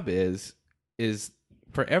job is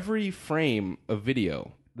for every frame of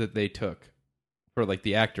video that they took for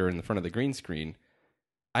the actor in the front of the green screen,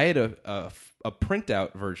 I had a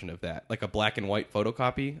printout version of that, like a black and white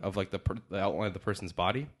photocopy of like the outline of the person's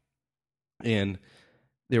body, and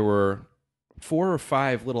there were 4 or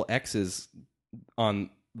 5 little X's on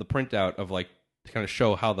the printout of like to kind of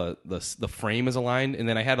show how the frame is aligned, and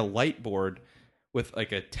then I had a light board with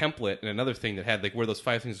like a template and another thing that had like where those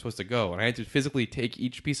 5 things are supposed to go, and I had to physically take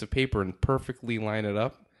each piece of paper and perfectly line it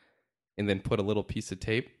up, and then put a little piece of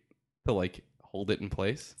tape to like hold it in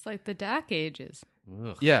place. It's like the dark ages.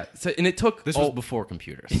 Ugh. Yeah, so and it took This was before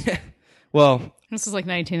computers. well, This was like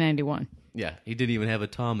 1991. Yeah, he didn't even have a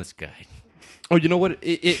Thomas guide. oh, you know what?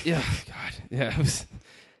 Yeah, God, yeah. It was,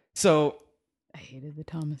 so I hated the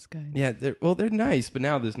Thomas guide. yeah, they're nice, but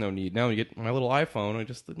now there's no need. Now you get my little iPhone. I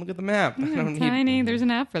just look at the map. I don't need. Tiny. There's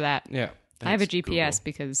an app for that. Yeah, I have a That's GPS Google.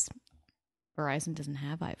 because Verizon doesn't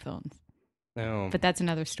have iPhones. no. But that's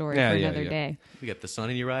another story Yeah, for yeah, another yeah. day. You got the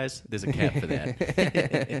sun in your eyes. There's a cap for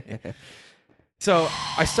that. So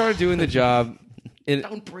I started doing the job.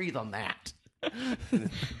 Don't breathe on that.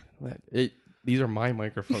 These are my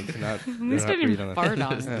microphones. They're not. At least I they're not didn't read on the- fart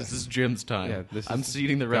on it. This is Jim's time. Yeah, this I'm is-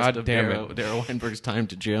 ceding the rest God of damn Dara, it. Dara Weinberg's time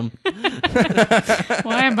to Jim.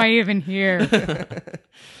 Why am I even here?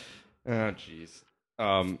 Oh, jeez.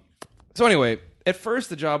 So anyway, at first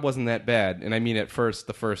the job wasn't that bad, and I mean at first,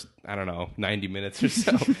 the first, I don't know, 90 minutes or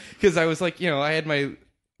so, because I was like, I had my,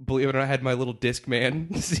 believe it or not, I had my little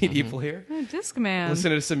Discman CD player. Oh, Discman.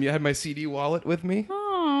 Listen to some, I had my CD wallet with me.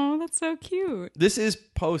 Oh, that's so cute. This is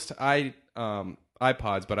post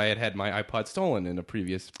iPods, but I had my iPod stolen in a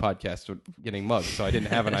previous podcast of getting mugged, so I didn't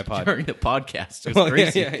have an iPod. During the podcast. It was Well,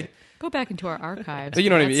 crazy. yeah. Go back into our archives. You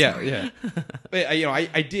know what I mean? That's- Yeah. But,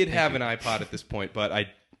 I did have an iPod at this point, but I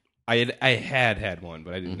had one,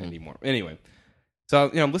 but I didn't anymore. Anyway, so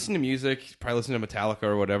I'm listening to music, probably listening to Metallica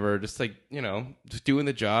or whatever, just like just doing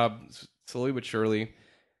the job slowly but surely,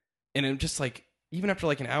 and I'm just like, even after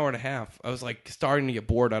like an hour and a half, I was like starting to get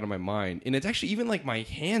bored out of my mind, and it's actually even like my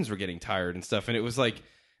hands were getting tired and stuff, and it was like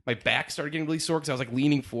my back started getting really sore because I was like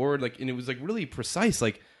leaning forward, like, and it was like really precise,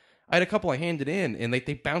 like. I had a couple I handed in, and they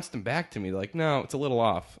bounced them back to me. Like, no, it's a little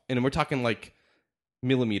off. And we're talking, like,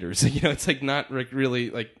 millimeters. It's, like, not like really,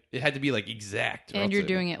 like, it had to be, like, exact. And you're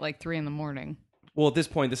doing it like 3 a.m. Well, at this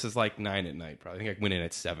point, this is, like, 9 at night, probably. I think I went in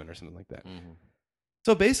at 7 or something like that. Mm-hmm.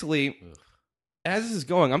 So, basically, as this is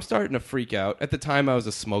going, I'm starting to freak out. At the time, I was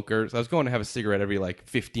a smoker, so I was going to have a cigarette every, like,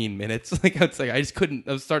 15 minutes. I just couldn't.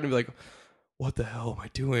 I was starting to be like, what the hell am I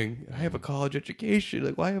doing? I have a college education.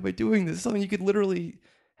 Like, why am I doing this? Something you could literally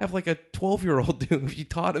have like a 12-year-old do if you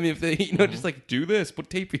taught him, if they, just like do this, put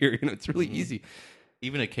tape here. It's really easy.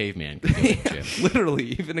 Even a caveman can do it, Jim. Literally,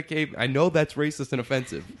 even a cave. I know that's racist and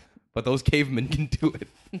offensive, but those cavemen can do it.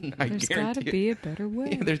 There's got to be a better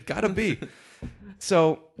way. Yeah, there's got to be.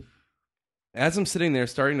 So, as I'm sitting there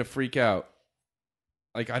starting to freak out,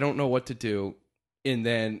 like I don't know what to do, and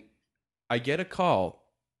then I get a call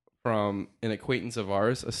from an acquaintance of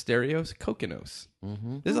ours, Asterios Kokinos.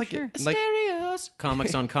 Mm-hmm. This is like, sure. like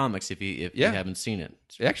Comics on Comics, if you Yeah. haven't seen it.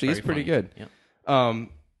 it actually is very pretty funny. good. Yeah.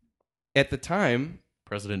 At the time,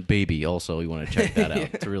 President Baby, also, you want to check that out. Yeah.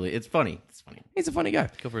 It's funny. It's funny. he's a funny guy.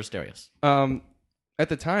 Go for Asterios. At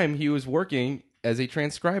the time, he was working as a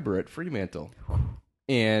transcriber at Fremantle,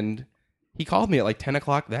 and he called me at like 10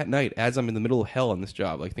 o'clock that night as I'm in the middle of hell on this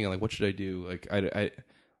job, like thinking like, what should I do? Like I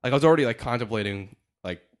was already like contemplating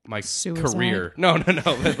like my Suicide? career. No,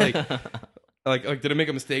 but like, like did I make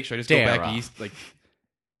a mistake? Should I just go Dara. back east? Like,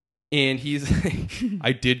 and he's,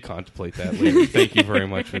 I did contemplate that later. Thank you very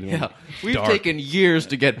much for doing Yeah, we've dark. taken years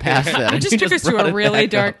to get past that. I and just you took us to brought a it really back up.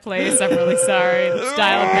 dark place. I'm really sorry. Let's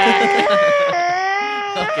dial it back.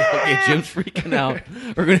 Okay, Jim's freaking out.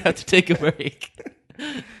 We're gonna have to take a break.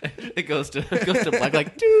 It goes to black,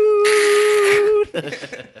 like dude.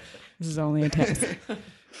 This is only a test.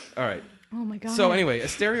 All right. Oh my god. So anyway,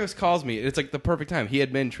 Asterios calls me. It's like the perfect time. He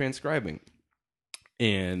had been transcribing,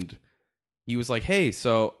 and he was like, "Hey,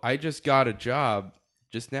 so I just got a job.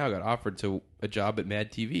 Just now got offered to a job at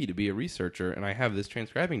Mad TV to be a researcher, and I have this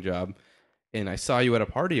transcribing job. And I saw you at a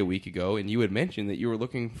party a week ago, and you had mentioned that you were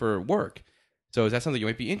looking for work. So is that something you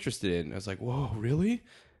might be interested in?" I was like, "Whoa, really?"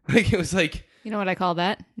 Like it was like, you know what I call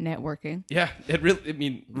that? Networking. yeah, it really. I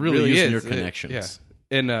mean, Really is. using your connections.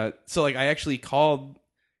 Yeah. And so like I actually called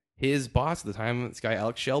his boss at the time, this guy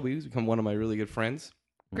Alex Shelby, who's become one of my really good friends.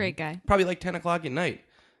 Great guy. Probably like 10 o'clock at night.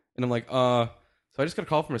 And I'm like, so I just got a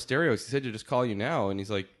call from Asterios. He said to just call you now. And he's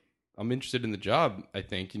like, I'm interested in the job, I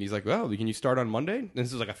think. And he's like, well, can you start on Monday? And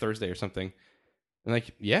this was like a Thursday or something. And like,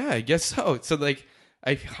 yeah, I guess so. So like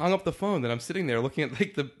I hung up the phone and I'm sitting there looking at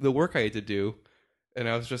like the work I had to do. And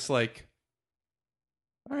I was just like,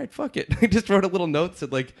 all right, fuck it. I just wrote a little note that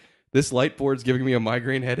said like, this light board's giving me a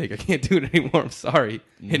migraine headache. I can't do it anymore. I'm sorry.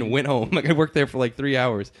 And went home. Like I worked there for like 3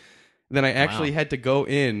 hours. Then I actually had to go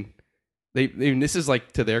in. This is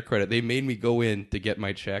like to their credit. They made me go in to get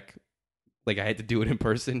my check. Like I had to do it in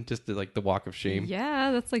person, just to like the walk of shame.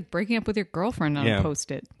 Yeah, that's like breaking up with your girlfriend on a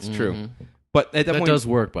Post-it. It's true. But at that point, does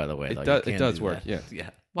work, by the way. It does work. Yeah.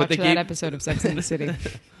 Watch that episode of Sex and the City.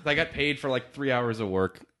 I got paid for like 3 hours of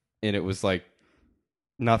work, and it was like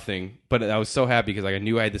nothing. But I was so happy because I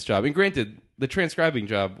knew I had this job. And granted, the transcribing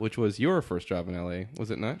job, which was your first job in LA,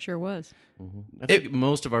 was it not? Sure was. I think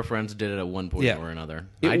most of our friends did it at one point or another.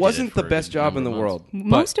 It wasn't the best job in the world.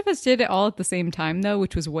 Most of us did it all at the same time, though,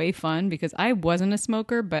 which was way fun because I wasn't a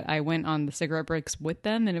smoker, but I went on the cigarette breaks with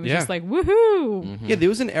them, and it was just like, woohoo! Yeah, there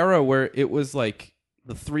was an era where it was like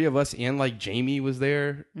the three of us and like Jamie was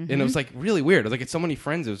there, and it was like really weird. It was like it's so many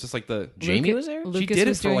friends. It was just like Jamie was there. Lucas she did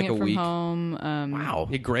was it for like a from week. Home. Wow.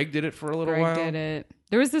 Yeah, Greg did it for a little Greg while. did it.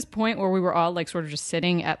 There was this point where we were all like sort of just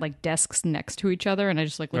sitting at like desks next to each other, and I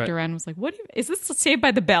just like looked around and was like, "What is this? Saved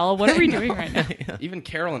by the Bell? What are we doing right now?" Even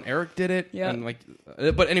Carol and Eric did it. Yeah. And like,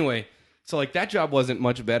 but anyway, so like that job wasn't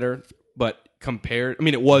much better, but compared, I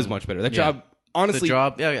mean, it was much better. That job, honestly, The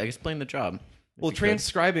job. Yeah, explain the job. well,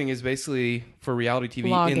 transcribing is basically for reality TV.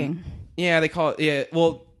 Logging. Yeah, they call it. Yeah,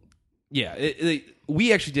 well, yeah.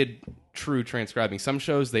 We actually did true transcribing. Some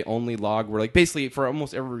shows they only log. Where like basically for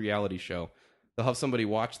almost every reality show, they'll have somebody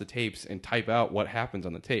watch the tapes and type out what happens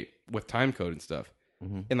on the tape with time code and stuff.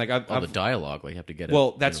 And like the dialogue, like you have to get it.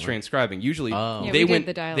 well, that's transcribing. Usually, Yeah, they we did went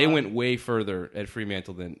the dialogue. they went way further at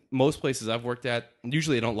Fremantle than most places I've worked at.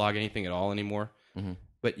 Usually, they don't log anything at all anymore.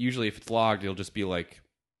 But usually, if it's logged, it'll just be like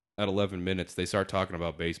at 11 minutes they start talking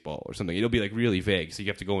about baseball or something. It'll be like really vague, so you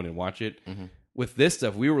have to go in and watch it. With this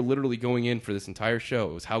stuff, we were literally going in for this entire show.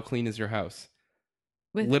 It was How Clean Is Your House?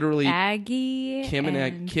 With Literally, Aggie Kim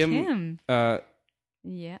and Kim. yeah,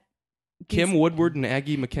 Yeah. Kim Woodward and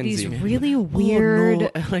Aggie McKenzie. These really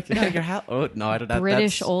weird like your house. Oh no, I don't.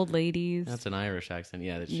 British that's, old ladies. That's an Irish accent.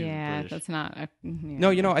 Yeah, she's yeah, British. that's not.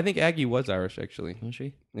 No, I think Aggie was Irish actually. Isn't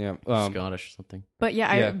she? Yeah, Scottish or something. But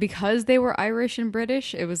yeah, because they were Irish and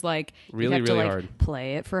British, it was like Really, you have to really like hard.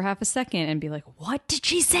 play it for half a second and be like, "What did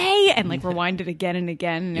she say?" and like rewind it again and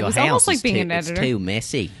again. And it Your was house almost like is being too, an editor. It's too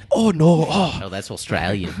messy. Oh no! Oh, that's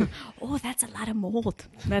Australian. Oh, that's a lot of mold.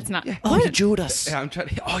 That's not. Oh, you Judas. Yeah, I'm trying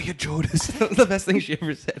to. Oh, you Judas. That was the best thing she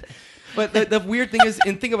ever said. But the weird thing is,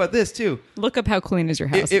 and think about this too. Look up how clean is your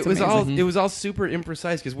house. It was all super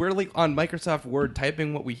imprecise because we're like on Microsoft Word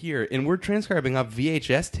typing what we hear, and we're transcribing off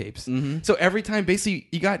VHS tapes. So every time, basically,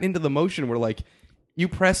 you got into the motion where like you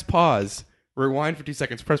press pause, rewind for 2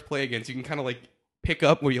 seconds, press play again, so you can kind of like pick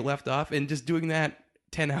up where you left off, and just doing that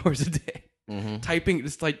 10 hours a day. Typing,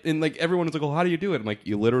 just like, and like everyone was like, "Well, how do you do it?" I'm like,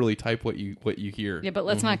 you literally type what you hear. Yeah, but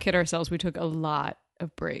let's not kid ourselves. We took a lot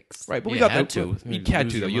of breaks. Right, but we You got had that to. You You'd had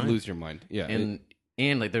lose to though. your You'd mind. lose your mind. Yeah,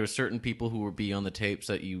 And like there were certain people who would be on the tapes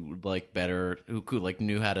that you would like better, who could like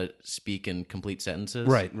knew how to speak in complete sentences.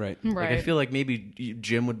 right. Like I feel like maybe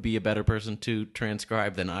Jim would be a better person to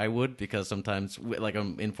transcribe than I would, because sometimes like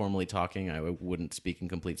I'm informally talking, I wouldn't speak in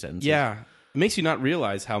complete sentences. Yeah, it makes you not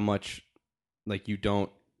realize how much like you don't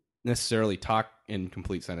necessarily talk in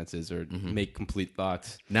complete sentences or make complete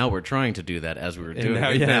thoughts. Now we're trying to do that as we were doing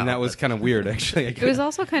And it. and that was kind of weird actually. It was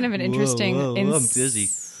also kind of an interesting. I'm busy.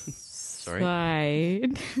 Sorry.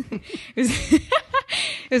 it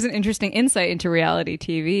was an interesting insight into reality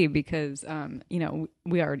TV because,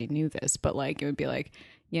 we already knew this, but like it would be like,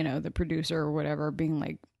 the producer or whatever being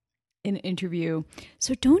like in an interview.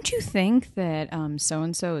 So don't you think that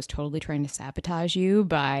so-and-so is totally trying to sabotage you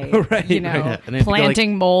by, Right. And then it'd be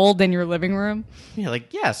planting mold in your living room? Yeah,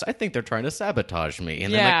 like, yes, I think they're trying to sabotage me.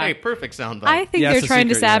 And Yeah. then like, hey, perfect soundbite. I think Yeah, they're it's a trying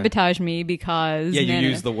to secret, yeah. sabotage me because... Yeah, you no, no,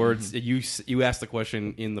 use no. the words. You ask the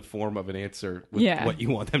question in the form of an answer with what you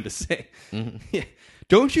want them to say. Yeah.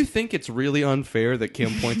 Don't you think it's really unfair that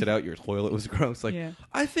Kim pointed out your toilet was gross? Like,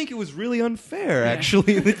 I think it was really unfair,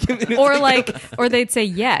 actually. that Kim didn't Or think like, that. or they'd say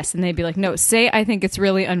yes, and they'd be like, "No, say I think it's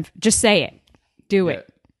really just say it, do Yeah.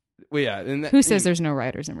 it." Well, yeah. And Who says there's no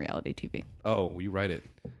writers in reality TV? Oh, you write it.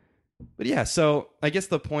 But yeah, so I guess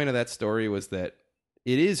the point of that story was that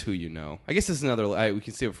it is who you know. I guess this is another. We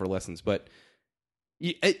can save it for lessons, but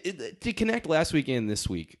to connect last week and this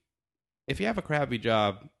week, if you have a crappy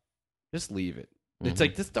job, just leave it. It's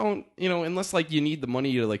like, just don't, unless like you need the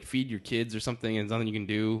money to like feed your kids or something, and there's nothing you can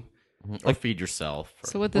do. Or feed yourself.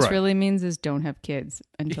 So what this Right. really means is don't have kids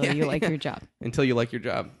until you like your job. Until you like your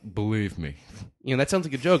job. Believe me. That sounds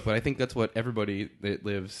like a joke, but I think that's what everybody that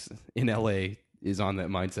lives in LA is on that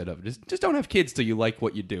mindset of. Just don't have kids till you like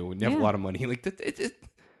what you do and you have a lot of money. Like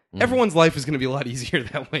everyone's life is going to be a lot easier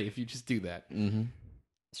that way if you just do that.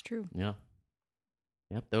 It's true. Yeah.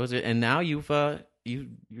 Yep, that was it. And now you're going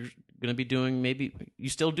to be doing, maybe you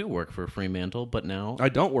still do work for Fremantle, but now I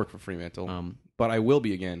don't work for Fremantle, but I will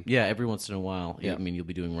be again. yeah, every once in a while. Yeah. I mean, you'll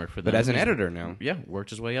be doing work for them. But as an He's- editor now. Yeah, worked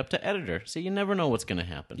his way up to editor. So you never know what's going to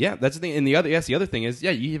happen. Yeah, that's the thing. And the other thing is,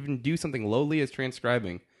 yeah, you even do something lowly as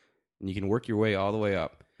transcribing, and you can work your way all the way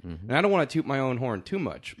up. And I don't want to toot my own horn too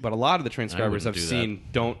much, but a lot of the transcribers I've do seen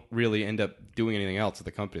don't really end up doing anything else at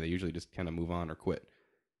the company. They usually just kind of move on or quit.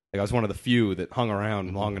 Like I was one of the few that hung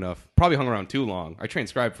around long enough. Probably hung around too long. I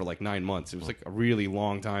transcribed for like 9 months. It was like a really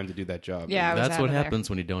long time to do that job. Yeah, I was That's out what of there. happens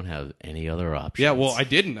when you don't have any other options. Yeah, well, I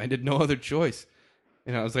didn't. I did no other choice.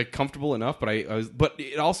 And I was like comfortable enough, but I was. But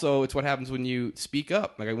it also, it's what happens when you speak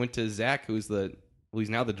up. Like I went to Zach, he's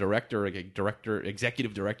now the director,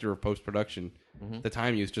 executive director of post production. At the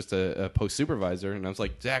time, he was just a post supervisor, and I was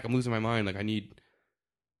like, Zach, I'm losing my mind. Like I need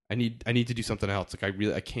to do something else. Like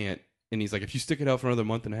I can't. And he's like, if you stick it out for another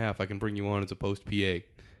month and a half, I can bring you on as a post PA. And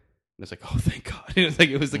it's like, oh, thank God.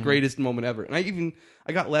 It was the greatest moment ever. And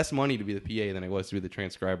I got less money to be the PA than I was to be the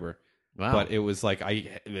transcriber. Wow. But it was like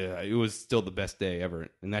it was still the best day ever.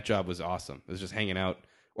 And that job was awesome. It was just hanging out,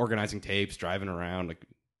 organizing tapes, driving around. Like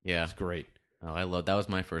Yeah. it's great. Oh, that was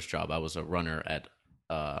my first job. I was a runner at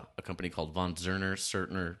a company called von Zerneck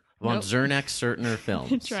Certner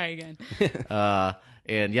Films. Try again.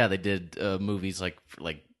 And yeah, they did movies like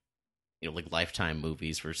Lifetime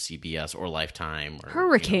movies for CBS or Lifetime or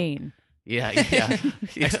Hurricane. Yeah.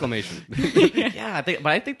 Exclamation. Yeah,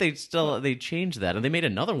 I think they changed that and they made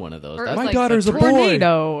another one of those. Or That's My like daughter's a boy.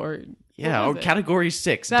 tornado. Or yeah, what or was it? Category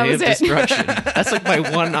 6, That Day of was it. Destruction. That's like my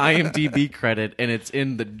one IMDb credit, and it's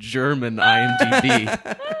in the German IMDb.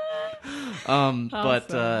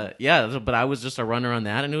 But I was just a runner on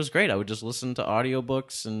that, and it was great. I would just listen to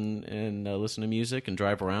audiobooks and listen to music and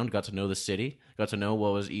drive around. Got to know the city. Got to know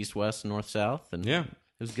what was east, west, north, south, and Yeah. it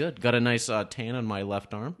was good. Got a nice tan on my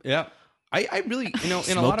left arm. Yeah. I really, in a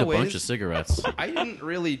Smoked lot of a bunch ways, of cigarettes.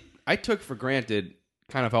 I took for granted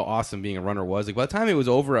kind of how awesome being a runner was. Like by the time it was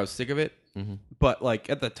over, I was sick of it. But like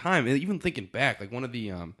at the time, even thinking back, like one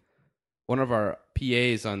of our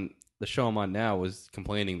PAs on the show I'm on now was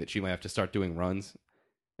complaining that she might have to start doing runs.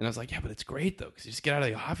 And I was like, yeah, but it's great though, because you just get out of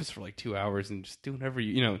the office for like 2 hours and just do whatever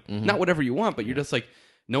not whatever you want, but you're just like,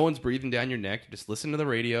 no one's breathing down your neck. You just listen to the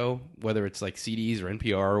radio, whether it's like CDs or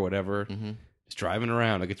NPR or whatever. Just driving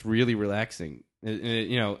around, like it's really relaxing.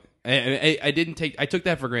 I took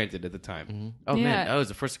that for granted at the time. Oh Yeah. man, I was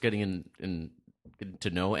the first getting in to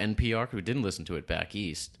know NPR because we didn't listen to it back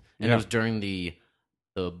east, and Yeah. it was during the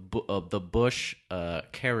Bush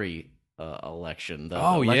Kerry election. The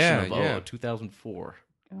election of 2004.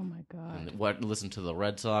 oh my god. And listen to the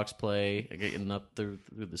Red Sox play, getting up through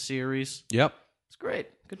the series. Yep. It's great,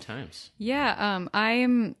 good times. Yeah,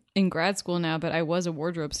 I'm in grad school now, but I was a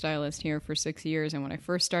wardrobe stylist here for 6 years. And when I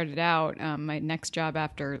first started out, my next job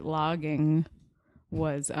after logging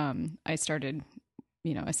was I started,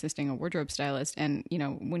 assisting a wardrobe stylist. And,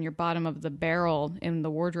 when you're bottom of the barrel in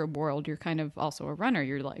the wardrobe world, you're kind of also a runner.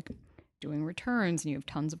 You're like doing returns and you have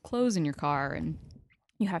tons of clothes in your car and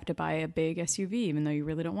you have to buy a big SUV, even though you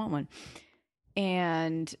really don't want one.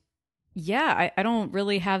 And yeah, I don't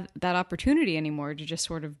really have that opportunity anymore to just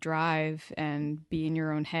sort of drive and be in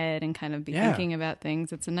your own head and kind of be thinking about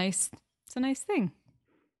things. It's a nice thing.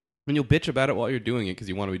 And you'll bitch about it while you're doing it because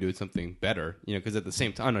you want to be doing something better. Because at the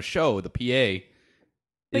same time, on a show, the PA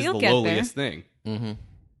But is you'll the get lowliest thing. Mm-hmm.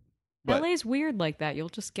 But- LA's weird like that. You'll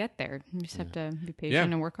just get there. You just have to be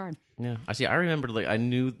patient and work hard. Yeah, I remember I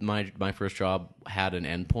knew my first job had an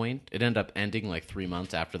end point. It ended up ending like 3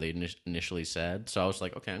 months after they initially said. So I was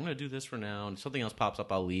like, okay, I'm going to do this for now, and if something else pops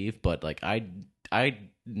up, I'll leave. But like I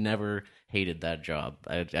never hated that job.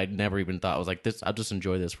 I never even thought I was like this. I'll just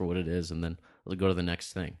enjoy this for what it is, and then I'll go to the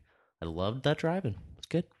next thing. I loved that driving. It's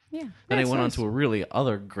good. Yeah. Then I That's went on nice. to a really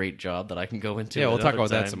other great job that I can go into. Yeah, we'll talk another about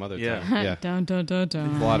that time. some other Yeah. time. Yeah. Dun, dun, dun,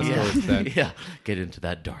 dun. A lot of stories to that. Yeah, get into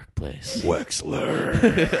that dark place. Wexler.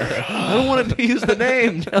 I don't want to use the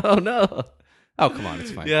name. No. Oh, come on.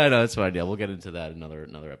 It's fine. Yeah, no, it's fine. Yeah, we'll get into that another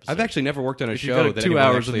episode. I've actually never worked on a if you've show got that 2 anyone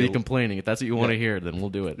hours of actually... me complaining. If that's what you want to hear, then we'll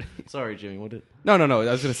do it. Sorry, Jimmy. What did? No.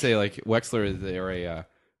 I was going to say, like, Wexler, they're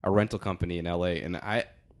a rental company in L.A., and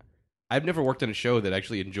I've never worked on a show that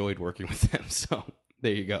actually enjoyed working with them, so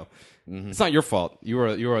there you go. It's not your fault. You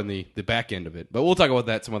were on the back end of it, but we'll talk about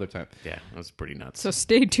that some other time. Yeah, that was pretty nuts. So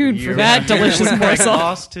stay tuned for that delicious Greg morsel.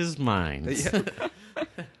 lost his mind.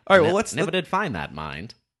 All right, well, let's never did find that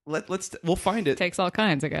mind. we'll find it. Takes all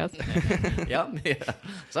kinds, I guess. Yep. Yeah.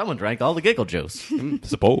 Someone drank all the giggle juice.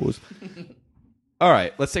 Suppose. All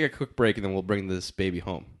right, let's take a quick break, and then we'll bring this baby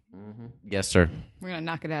home. Yes, sir. We're going to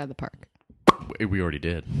knock it out of the park. We already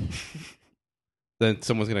did. Then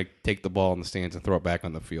someone's going to take the ball in the stands and throw it back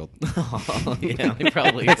on the field. Oh, yeah, we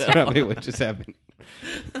probably That's will. probably what just happened.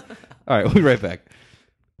 All right, we'll be right back.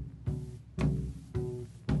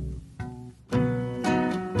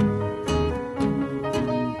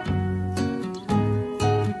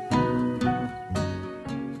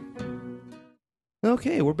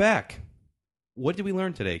 Okay, we're back. What did we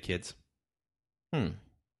learn today, kids?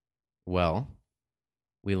 Well,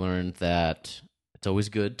 we learned that it's always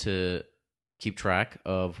good to keep track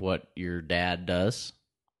of what your dad does.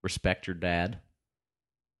 Respect your dad.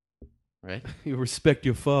 Right? You respect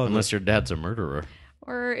your father. Unless your dad's a murderer.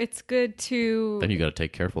 Or it's good to, Then you got to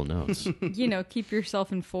take careful notes. keep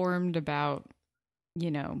yourself informed about,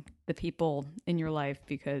 the people in your life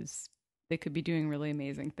because they could be doing really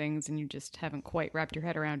amazing things and you just haven't quite wrapped your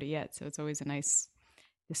head around it yet. So it's always a nice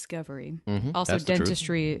discovery. Also, That's the truth.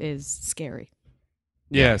 dentistry is scary.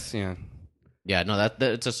 Yes, yeah. Yeah, no,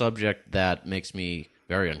 it's a subject that makes me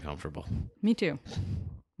very uncomfortable. Me too.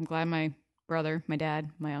 I'm glad my brother, my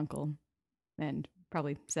dad, my uncle, and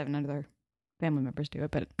probably 7 other family members do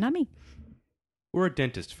it, but not me. We're a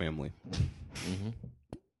dentist family.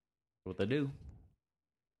 What they do.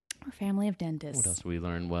 We're a family of dentists. What else did we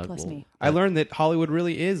learn? Plus me. I learned that Hollywood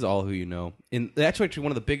really is all who you know. And that's actually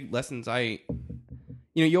one of the big lessons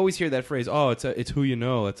you always hear that phrase, oh, it's who you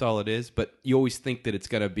know, that's all it is. But you always think that it's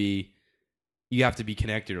going to be, you have to be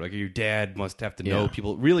connected. Like your dad must have to know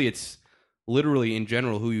people. Really, it's literally in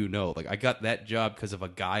general who you know. Like I got that job because of a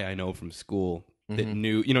guy I know from school that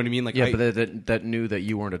knew, you know what I mean? Like but that knew that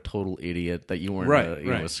you weren't a total idiot, that you weren't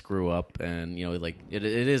a screw up, and like it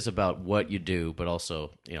is about what you do, but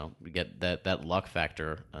also we get that luck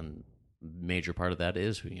factor, and major part of that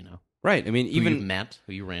is who you know. Right. I mean, who even you've met,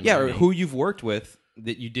 who you ran, or who you've worked with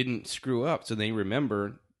that you didn't screw up, so they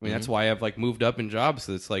remember. I mean, that's why I've moved up in jobs.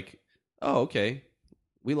 So it's like, oh, okay,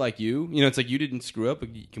 we like you. It's like you didn't screw up.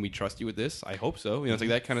 Can we trust you with this? I hope so. It's like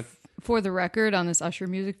that kind of. For the record, on this Usher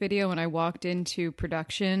music video, when I walked into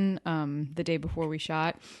production the day before we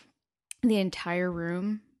shot, the entire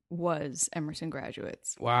room was Emerson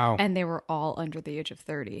graduates. Wow. And they were all under the age of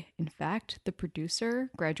 30. In fact, the producer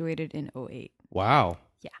graduated in 2008. Wow.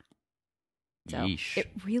 Yeah. So Yeesh. it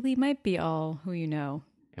really might be all who you know.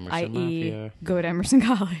 Emerson i.e. Mafia. Go to Emerson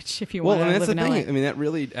College if you want to live that's in the LA. thing. I mean, that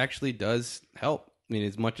really actually does help. I mean,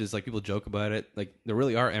 as much as people joke about it, there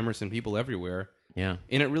really are Emerson people everywhere. Yeah.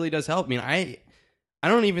 And it really does help. I mean, I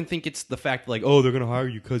don't even think it's the fact oh, they're going to hire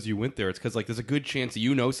you because you went there. It's because there's a good chance that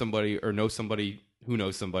you know somebody or know somebody who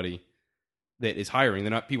knows somebody that is hiring.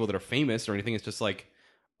 They're not people that are famous or anything. It's just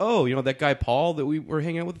oh, that guy Paul that we were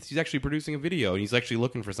hanging out with, he's actually producing a video and he's actually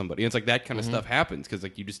looking for somebody. And it's that kind of stuff happens because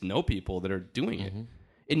you just know people that are doing it.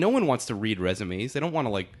 And no one wants to read resumes. They don't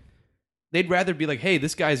want to they'd rather be hey,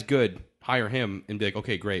 this guy's good, hire him, and be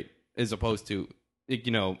okay, great, as opposed to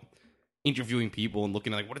interviewing people and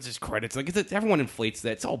looking what is his credits everyone inflates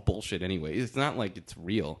that. It's all bullshit anyway. It's not it's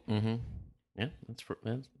real. Yeah,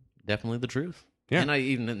 that's definitely the truth. Yeah. And I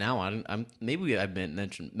even now I'm maybe I've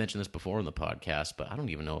mentioned this before in the podcast, but I don't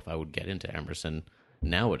even know if I would get into Emerson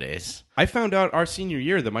nowadays. I found out our senior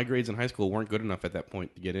year that my grades in high school weren't good enough at that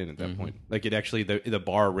point to get in. At that point, it actually the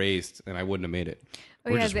bar raised, and I wouldn't have made it.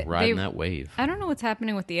 We're just riding that wave. I don't know what's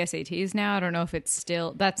happening with the SATs now. I don't know if it's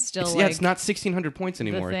still it's not 1,600 points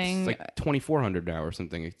anymore. It's 2,400 now or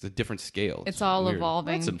something. It's a different scale. It's all weird.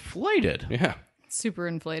 evolving. It's inflated. Yeah. Super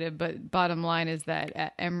inflated, but bottom line is that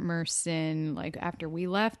at Emerson, after we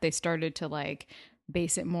left, they started to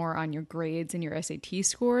base it more on your grades and your SAT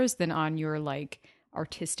scores than on your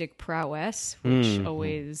artistic prowess, which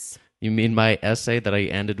always. You mean my essay that I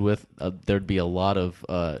ended with? There'd be a lot of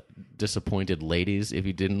disappointed ladies if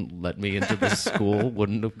you didn't let me into the school.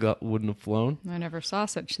 Wouldn't have flown. I never saw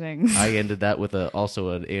such things. I ended that with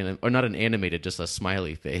not an animated, just a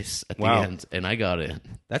smiley face at the end, and I got in.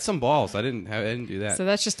 That's some balls. I didn't do that. So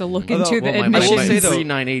that's just a look into the my admissions.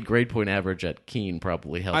 3.98 grade point average at Keene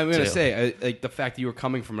probably helped. I'm going to too. say the fact that you were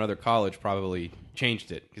coming from another college probably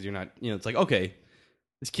changed it because you're not. It's okay.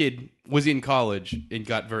 This kid was in college and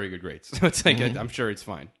got very good grades. So it's I'm sure it's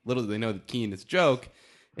fine. Little do they know that Keene is a joke.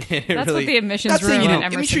 That's what the admissions room at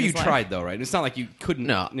Emerson I'm sure you is like. tried, though, right? It's not like you couldn't.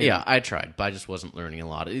 No, yeah, I tried, but I just wasn't learning a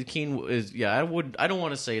lot. Keene is, I don't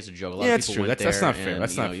want to say it's a joke. A lot of that's people true. went That's there not fair. and,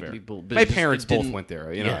 That's not fair. But my parents both went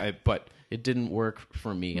there, but it didn't work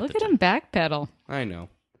for me. Look at the him time. backpedal. I know.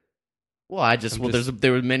 Well,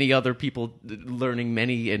 there were many other people learning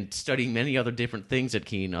many and studying many other different things at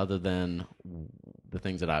Keene other than the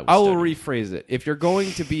things that I was I will studying. rephrase it. If you're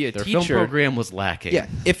going to be a Their teacher, film program was lacking. yeah.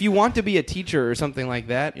 If you want to be a teacher or something like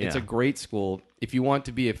that, it's Yeah. a great school. If you want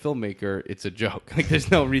to be a filmmaker, it's a joke. Like there's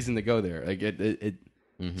no reason to go there. Like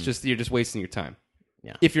it's just you're just wasting your time.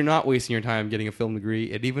 Yeah. If you're not wasting your time getting a film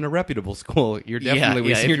degree at even a reputable school, you're definitely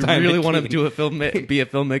wasting your time. If you really want to making- do be a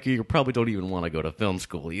filmmaker, you probably don't even want to go to film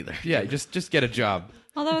school either. yeah, just get a job.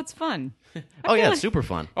 Although it's fun. Oh yeah, like it's super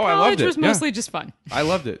fun. Oh, I loved College it. was Yeah. mostly just fun. I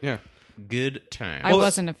loved it. Yeah. Good time. I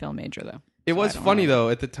wasn't a film major though. It was I don't funny know. though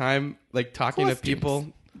at the time, like talking to Costumes.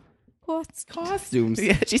 people. Costumes.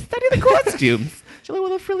 Yeah, she studied the costumes. She liked all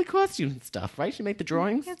the frilly costumes and stuff, right? She made the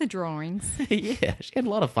drawings. Yeah, the drawings. Yeah, she had a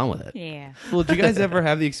lot of fun with it. Yeah. Well, do you guys ever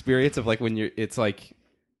have the experience of like when it's like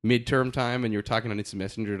midterm time and you're talking on Instant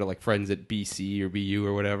Messenger to like friends at BC or BU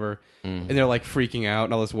or whatever, and they're like freaking out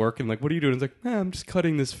and all this work and like, what are you doing? It's like, I'm just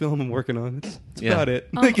cutting this film I'm working on. That's Yeah. about it.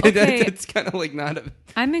 Oh, Like, okay. it's kind of like not.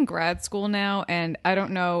 I'm in grad school now, and I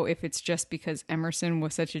don't know if it's just because Emerson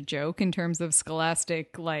was such a joke in terms of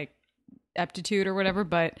scholastic like aptitude or whatever,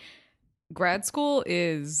 but grad school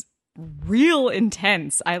is real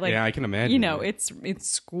intense. I like, Yeah, I can imagine. you know, it's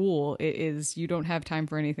school. It is, you don't have time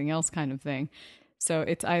for anything else kind of thing. So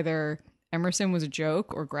it's either Emerson was a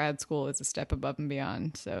joke or grad school is a step above and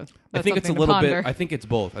beyond. So I that's think it's a something to little ponder. bit. I think it's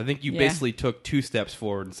both. I think you Yeah. basically took 2 steps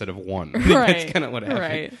forward instead of 1. I think right. That's kind of what happened.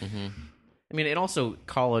 Right. I mean, and also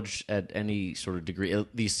college at any sort of degree,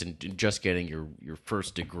 at least in just getting your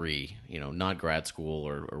first degree, you know, not grad school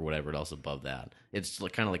or whatever else above that. It's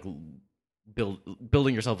like, kind of like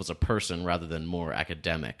building yourself as a person rather than more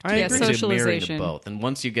academic. I Yeah, agree. To marry socialization. to both. And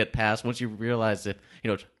once you realize that,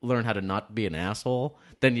 you know, learn how to not be an asshole,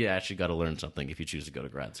 then you actually got to learn something if you choose to go to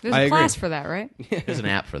grad school. There's I a agree. class for that, right? There's an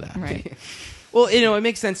app for that. Right. Well, you know, it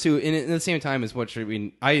makes sense too. And at the same time, as much I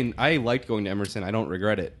mean, I liked going to Emerson. I don't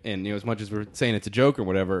regret it. And you know, as much as we're saying it's a joke or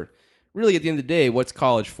whatever, really at the end of the day, what's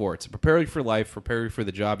college for? It's to prepare you for life, prepare you for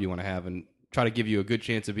the job you want to have, and try to give you a good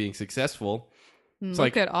chance of being successful. It's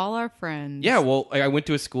Look like, at all our friends. yeah, well, I went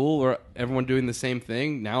to a school where everyone doing the same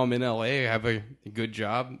thing. Now I'm in LA. I have a good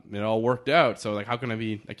job. It all worked out. So like, how can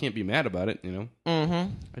I can't be mad about it. You know.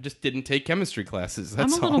 Mm-hmm. I just didn't take chemistry classes. I'm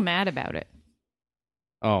That's a little all. mad about it.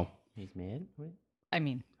 Oh, He's mad? I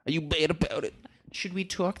mean, are you mad about it? Should we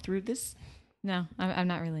talk through this? no, I'm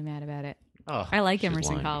not really mad about it. Oh, I like she's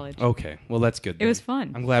Emerson lying. College. Okay, well that's good. It was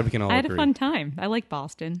fun. I'm glad we can all I had agree. a fun time. I like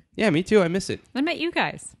Boston. Yeah, me too. I miss it. I met you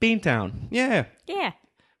guys. Beantown. Yeah. Yeah.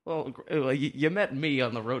 Well, you met me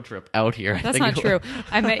on the road trip out here. I That's think not it true. was-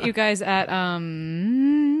 I met you guys at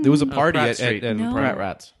There was a party Pratt at Street. No. Pratt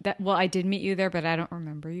Rats. well, I did meet you there, but I don't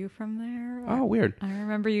remember you from there. Oh, weird. I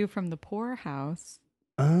remember you from the poorhouse.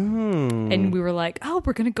 Oh. And we were like, oh,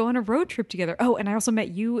 we're going to go on a road trip together. Oh, and I also met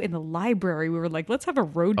you in the library. We were like, let's have a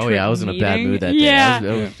road trip. Oh yeah, I was in a bad meeting. mood that day. Yeah. I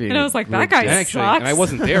was And I was like, that real guy And pissed. actually, sucks. and I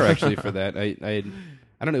wasn't there actually for that. I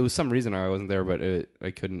don't know. It was some reason I wasn't there, but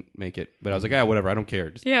I couldn't make it. But I was like, whatever. I don't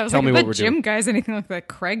care. Just Yeah, I was tell like, me if what that we're Jim doing. guy's anything like that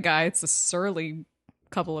Craig guy, it's a surly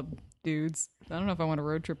couple of dudes. I don't know if I want a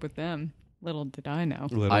road trip with them. Little did I know.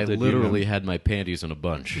 Little I did you literally know. had my panties in a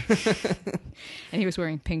bunch. And he was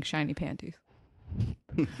wearing pink shiny panties.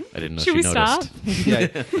 I didn't know Should she we noticed. stop?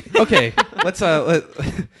 Yeah. Okay. Let's.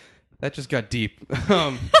 That just got deep.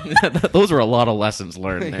 Those were a lot of lessons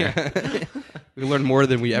learned there. Yeah. We learned more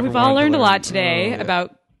than we ever. We've all wanted to learned a learn. lot today Oh,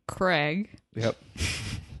 about Craig. Yep.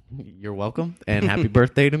 You're welcome, and happy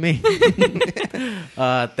birthday to me. Thanks,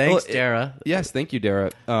 Well, Dara. Yes. Thank you,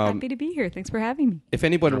 Dara. Happy to be here. Thanks for having me. If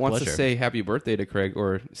anyone Our wants to pleasure. say happy birthday to Craig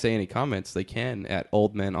or say any comments, they can at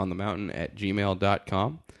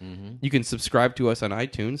oldmenonthemountain@gmail.com. Mm-hmm. You can subscribe to us on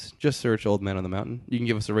iTunes. Just search Old Men on the Mountain. You can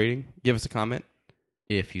give us a rating, give us a comment,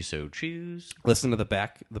 If you so choose. listen to the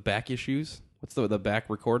back issues. What's the back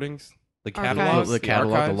recordings? The Archives. catalog, The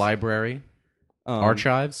catalog, archives? the library, Um,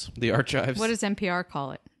 archives. the archives. What does NPR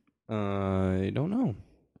call it? I don't know.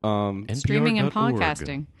 Streaming and NPR.org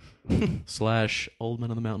podcasting. / Old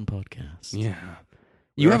Men on the Mountain podcast. Yeah.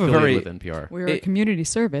 You We're have a affiliated very with NPR. We're a community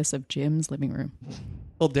service of Jim's living room.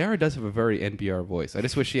 well. Dara does have a very NPR voice. I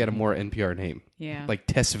just wish she had a more NPR name, Yeah. like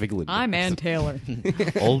Tess Viglin. I'm Ann Taylor.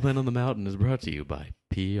 Old Men on the Mountain is brought to you by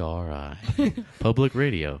PRI, Public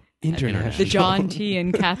Radio. International. The John T.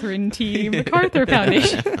 and Catherine T. MacArthur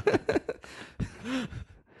Foundation.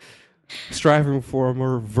 Striving for a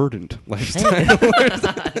more verdant lifestyle.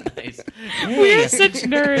 Nice. We're such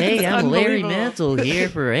nerds. Hey, It's I'm Larry unbelievable. Mantle here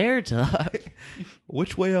for Air Talk.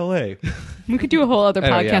 Which way, LA? We could do a whole other Oh,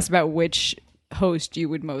 podcast yeah. about which host you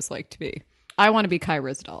would most like to be. I want to be Kai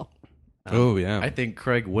Rizdal. Oh yeah. I think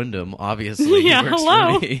Craig Wyndham, obviously. Yeah, works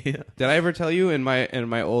hello. For me. Did I ever tell you in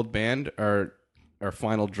my old band, our our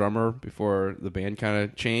final drummer before the band kind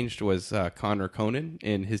of changed was Connor Conan,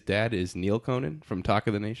 and his dad is Neil Conan from Talk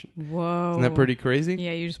of the Nation. Whoa. Isn't that pretty crazy?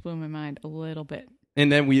 Yeah, you just blew my mind a little bit. And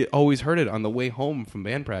then we always heard it on the way home from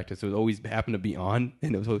band practice. It would always happen to be on,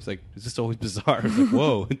 and it was always like, it's just always bizarre. It was like,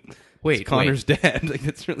 whoa, Wait, it's Connor's dad. Like,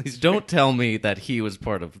 that's really strange. Don't tell me that he was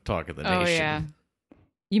part of Talk of the Nation. Oh, yeah.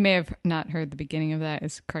 You may have not heard the beginning of that,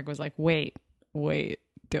 as Craig was like, wait,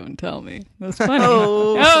 don't tell me. That's funny.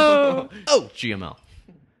 Oh, GML.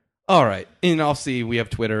 All right. And I'll see, we have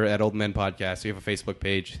Twitter at Old Men Podcast. We have a Facebook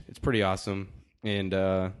page. It's pretty awesome. And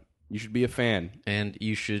you should be a fan. And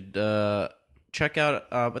you should check out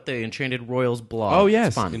the Enchanted Royals blog. Oh, yes.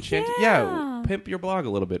 It's fun. Enchanted. Yeah. Yeah. Pimp your blog a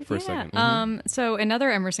little bit for a second. So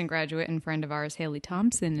another Emerson graduate and friend of ours, Haley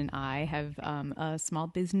Thompson, and I have a small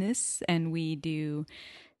business, and we do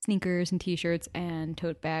sneakers and t-shirts and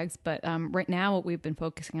tote bags. But right now what we've been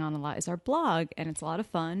focusing on a lot is our blog, and it's a lot of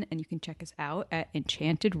fun, and you can check us out at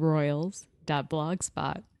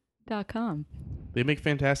enchantedroyals.blogspot.com. They make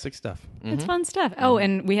fantastic stuff. It's fun stuff. Oh,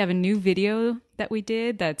 and we have a new video that we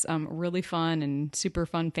did that's really fun and super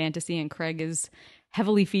fun fantasy, and Craig is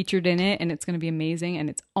heavily featured in it, and it's going to be amazing, and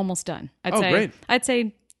it's almost done. Great. I'd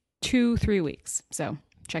say 2-3 weeks. So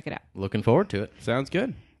check it out. Looking forward to it. Sounds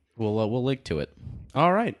good. We'll link to it.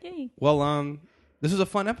 All right. Yay. Well, this was a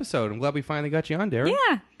fun episode. I'm glad we finally got you on, Dara.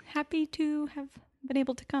 Yeah, happy to have been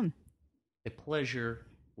able to come. A pleasure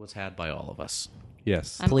was had by all of us.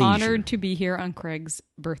 Yes. I'm Pleasure. honored to be here on Craig's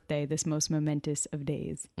birthday, this most momentous of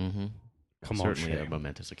days. Mm-hmm. Come on, Certainly a Shay.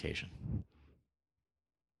 momentous occasion.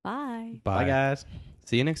 Bye. Bye, guys.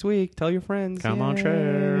 See you next week. Tell your friends. Come on,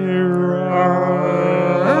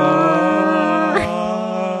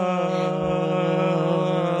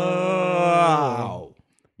 Wow.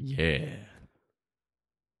 Yeah.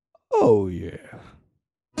 Oh, yeah.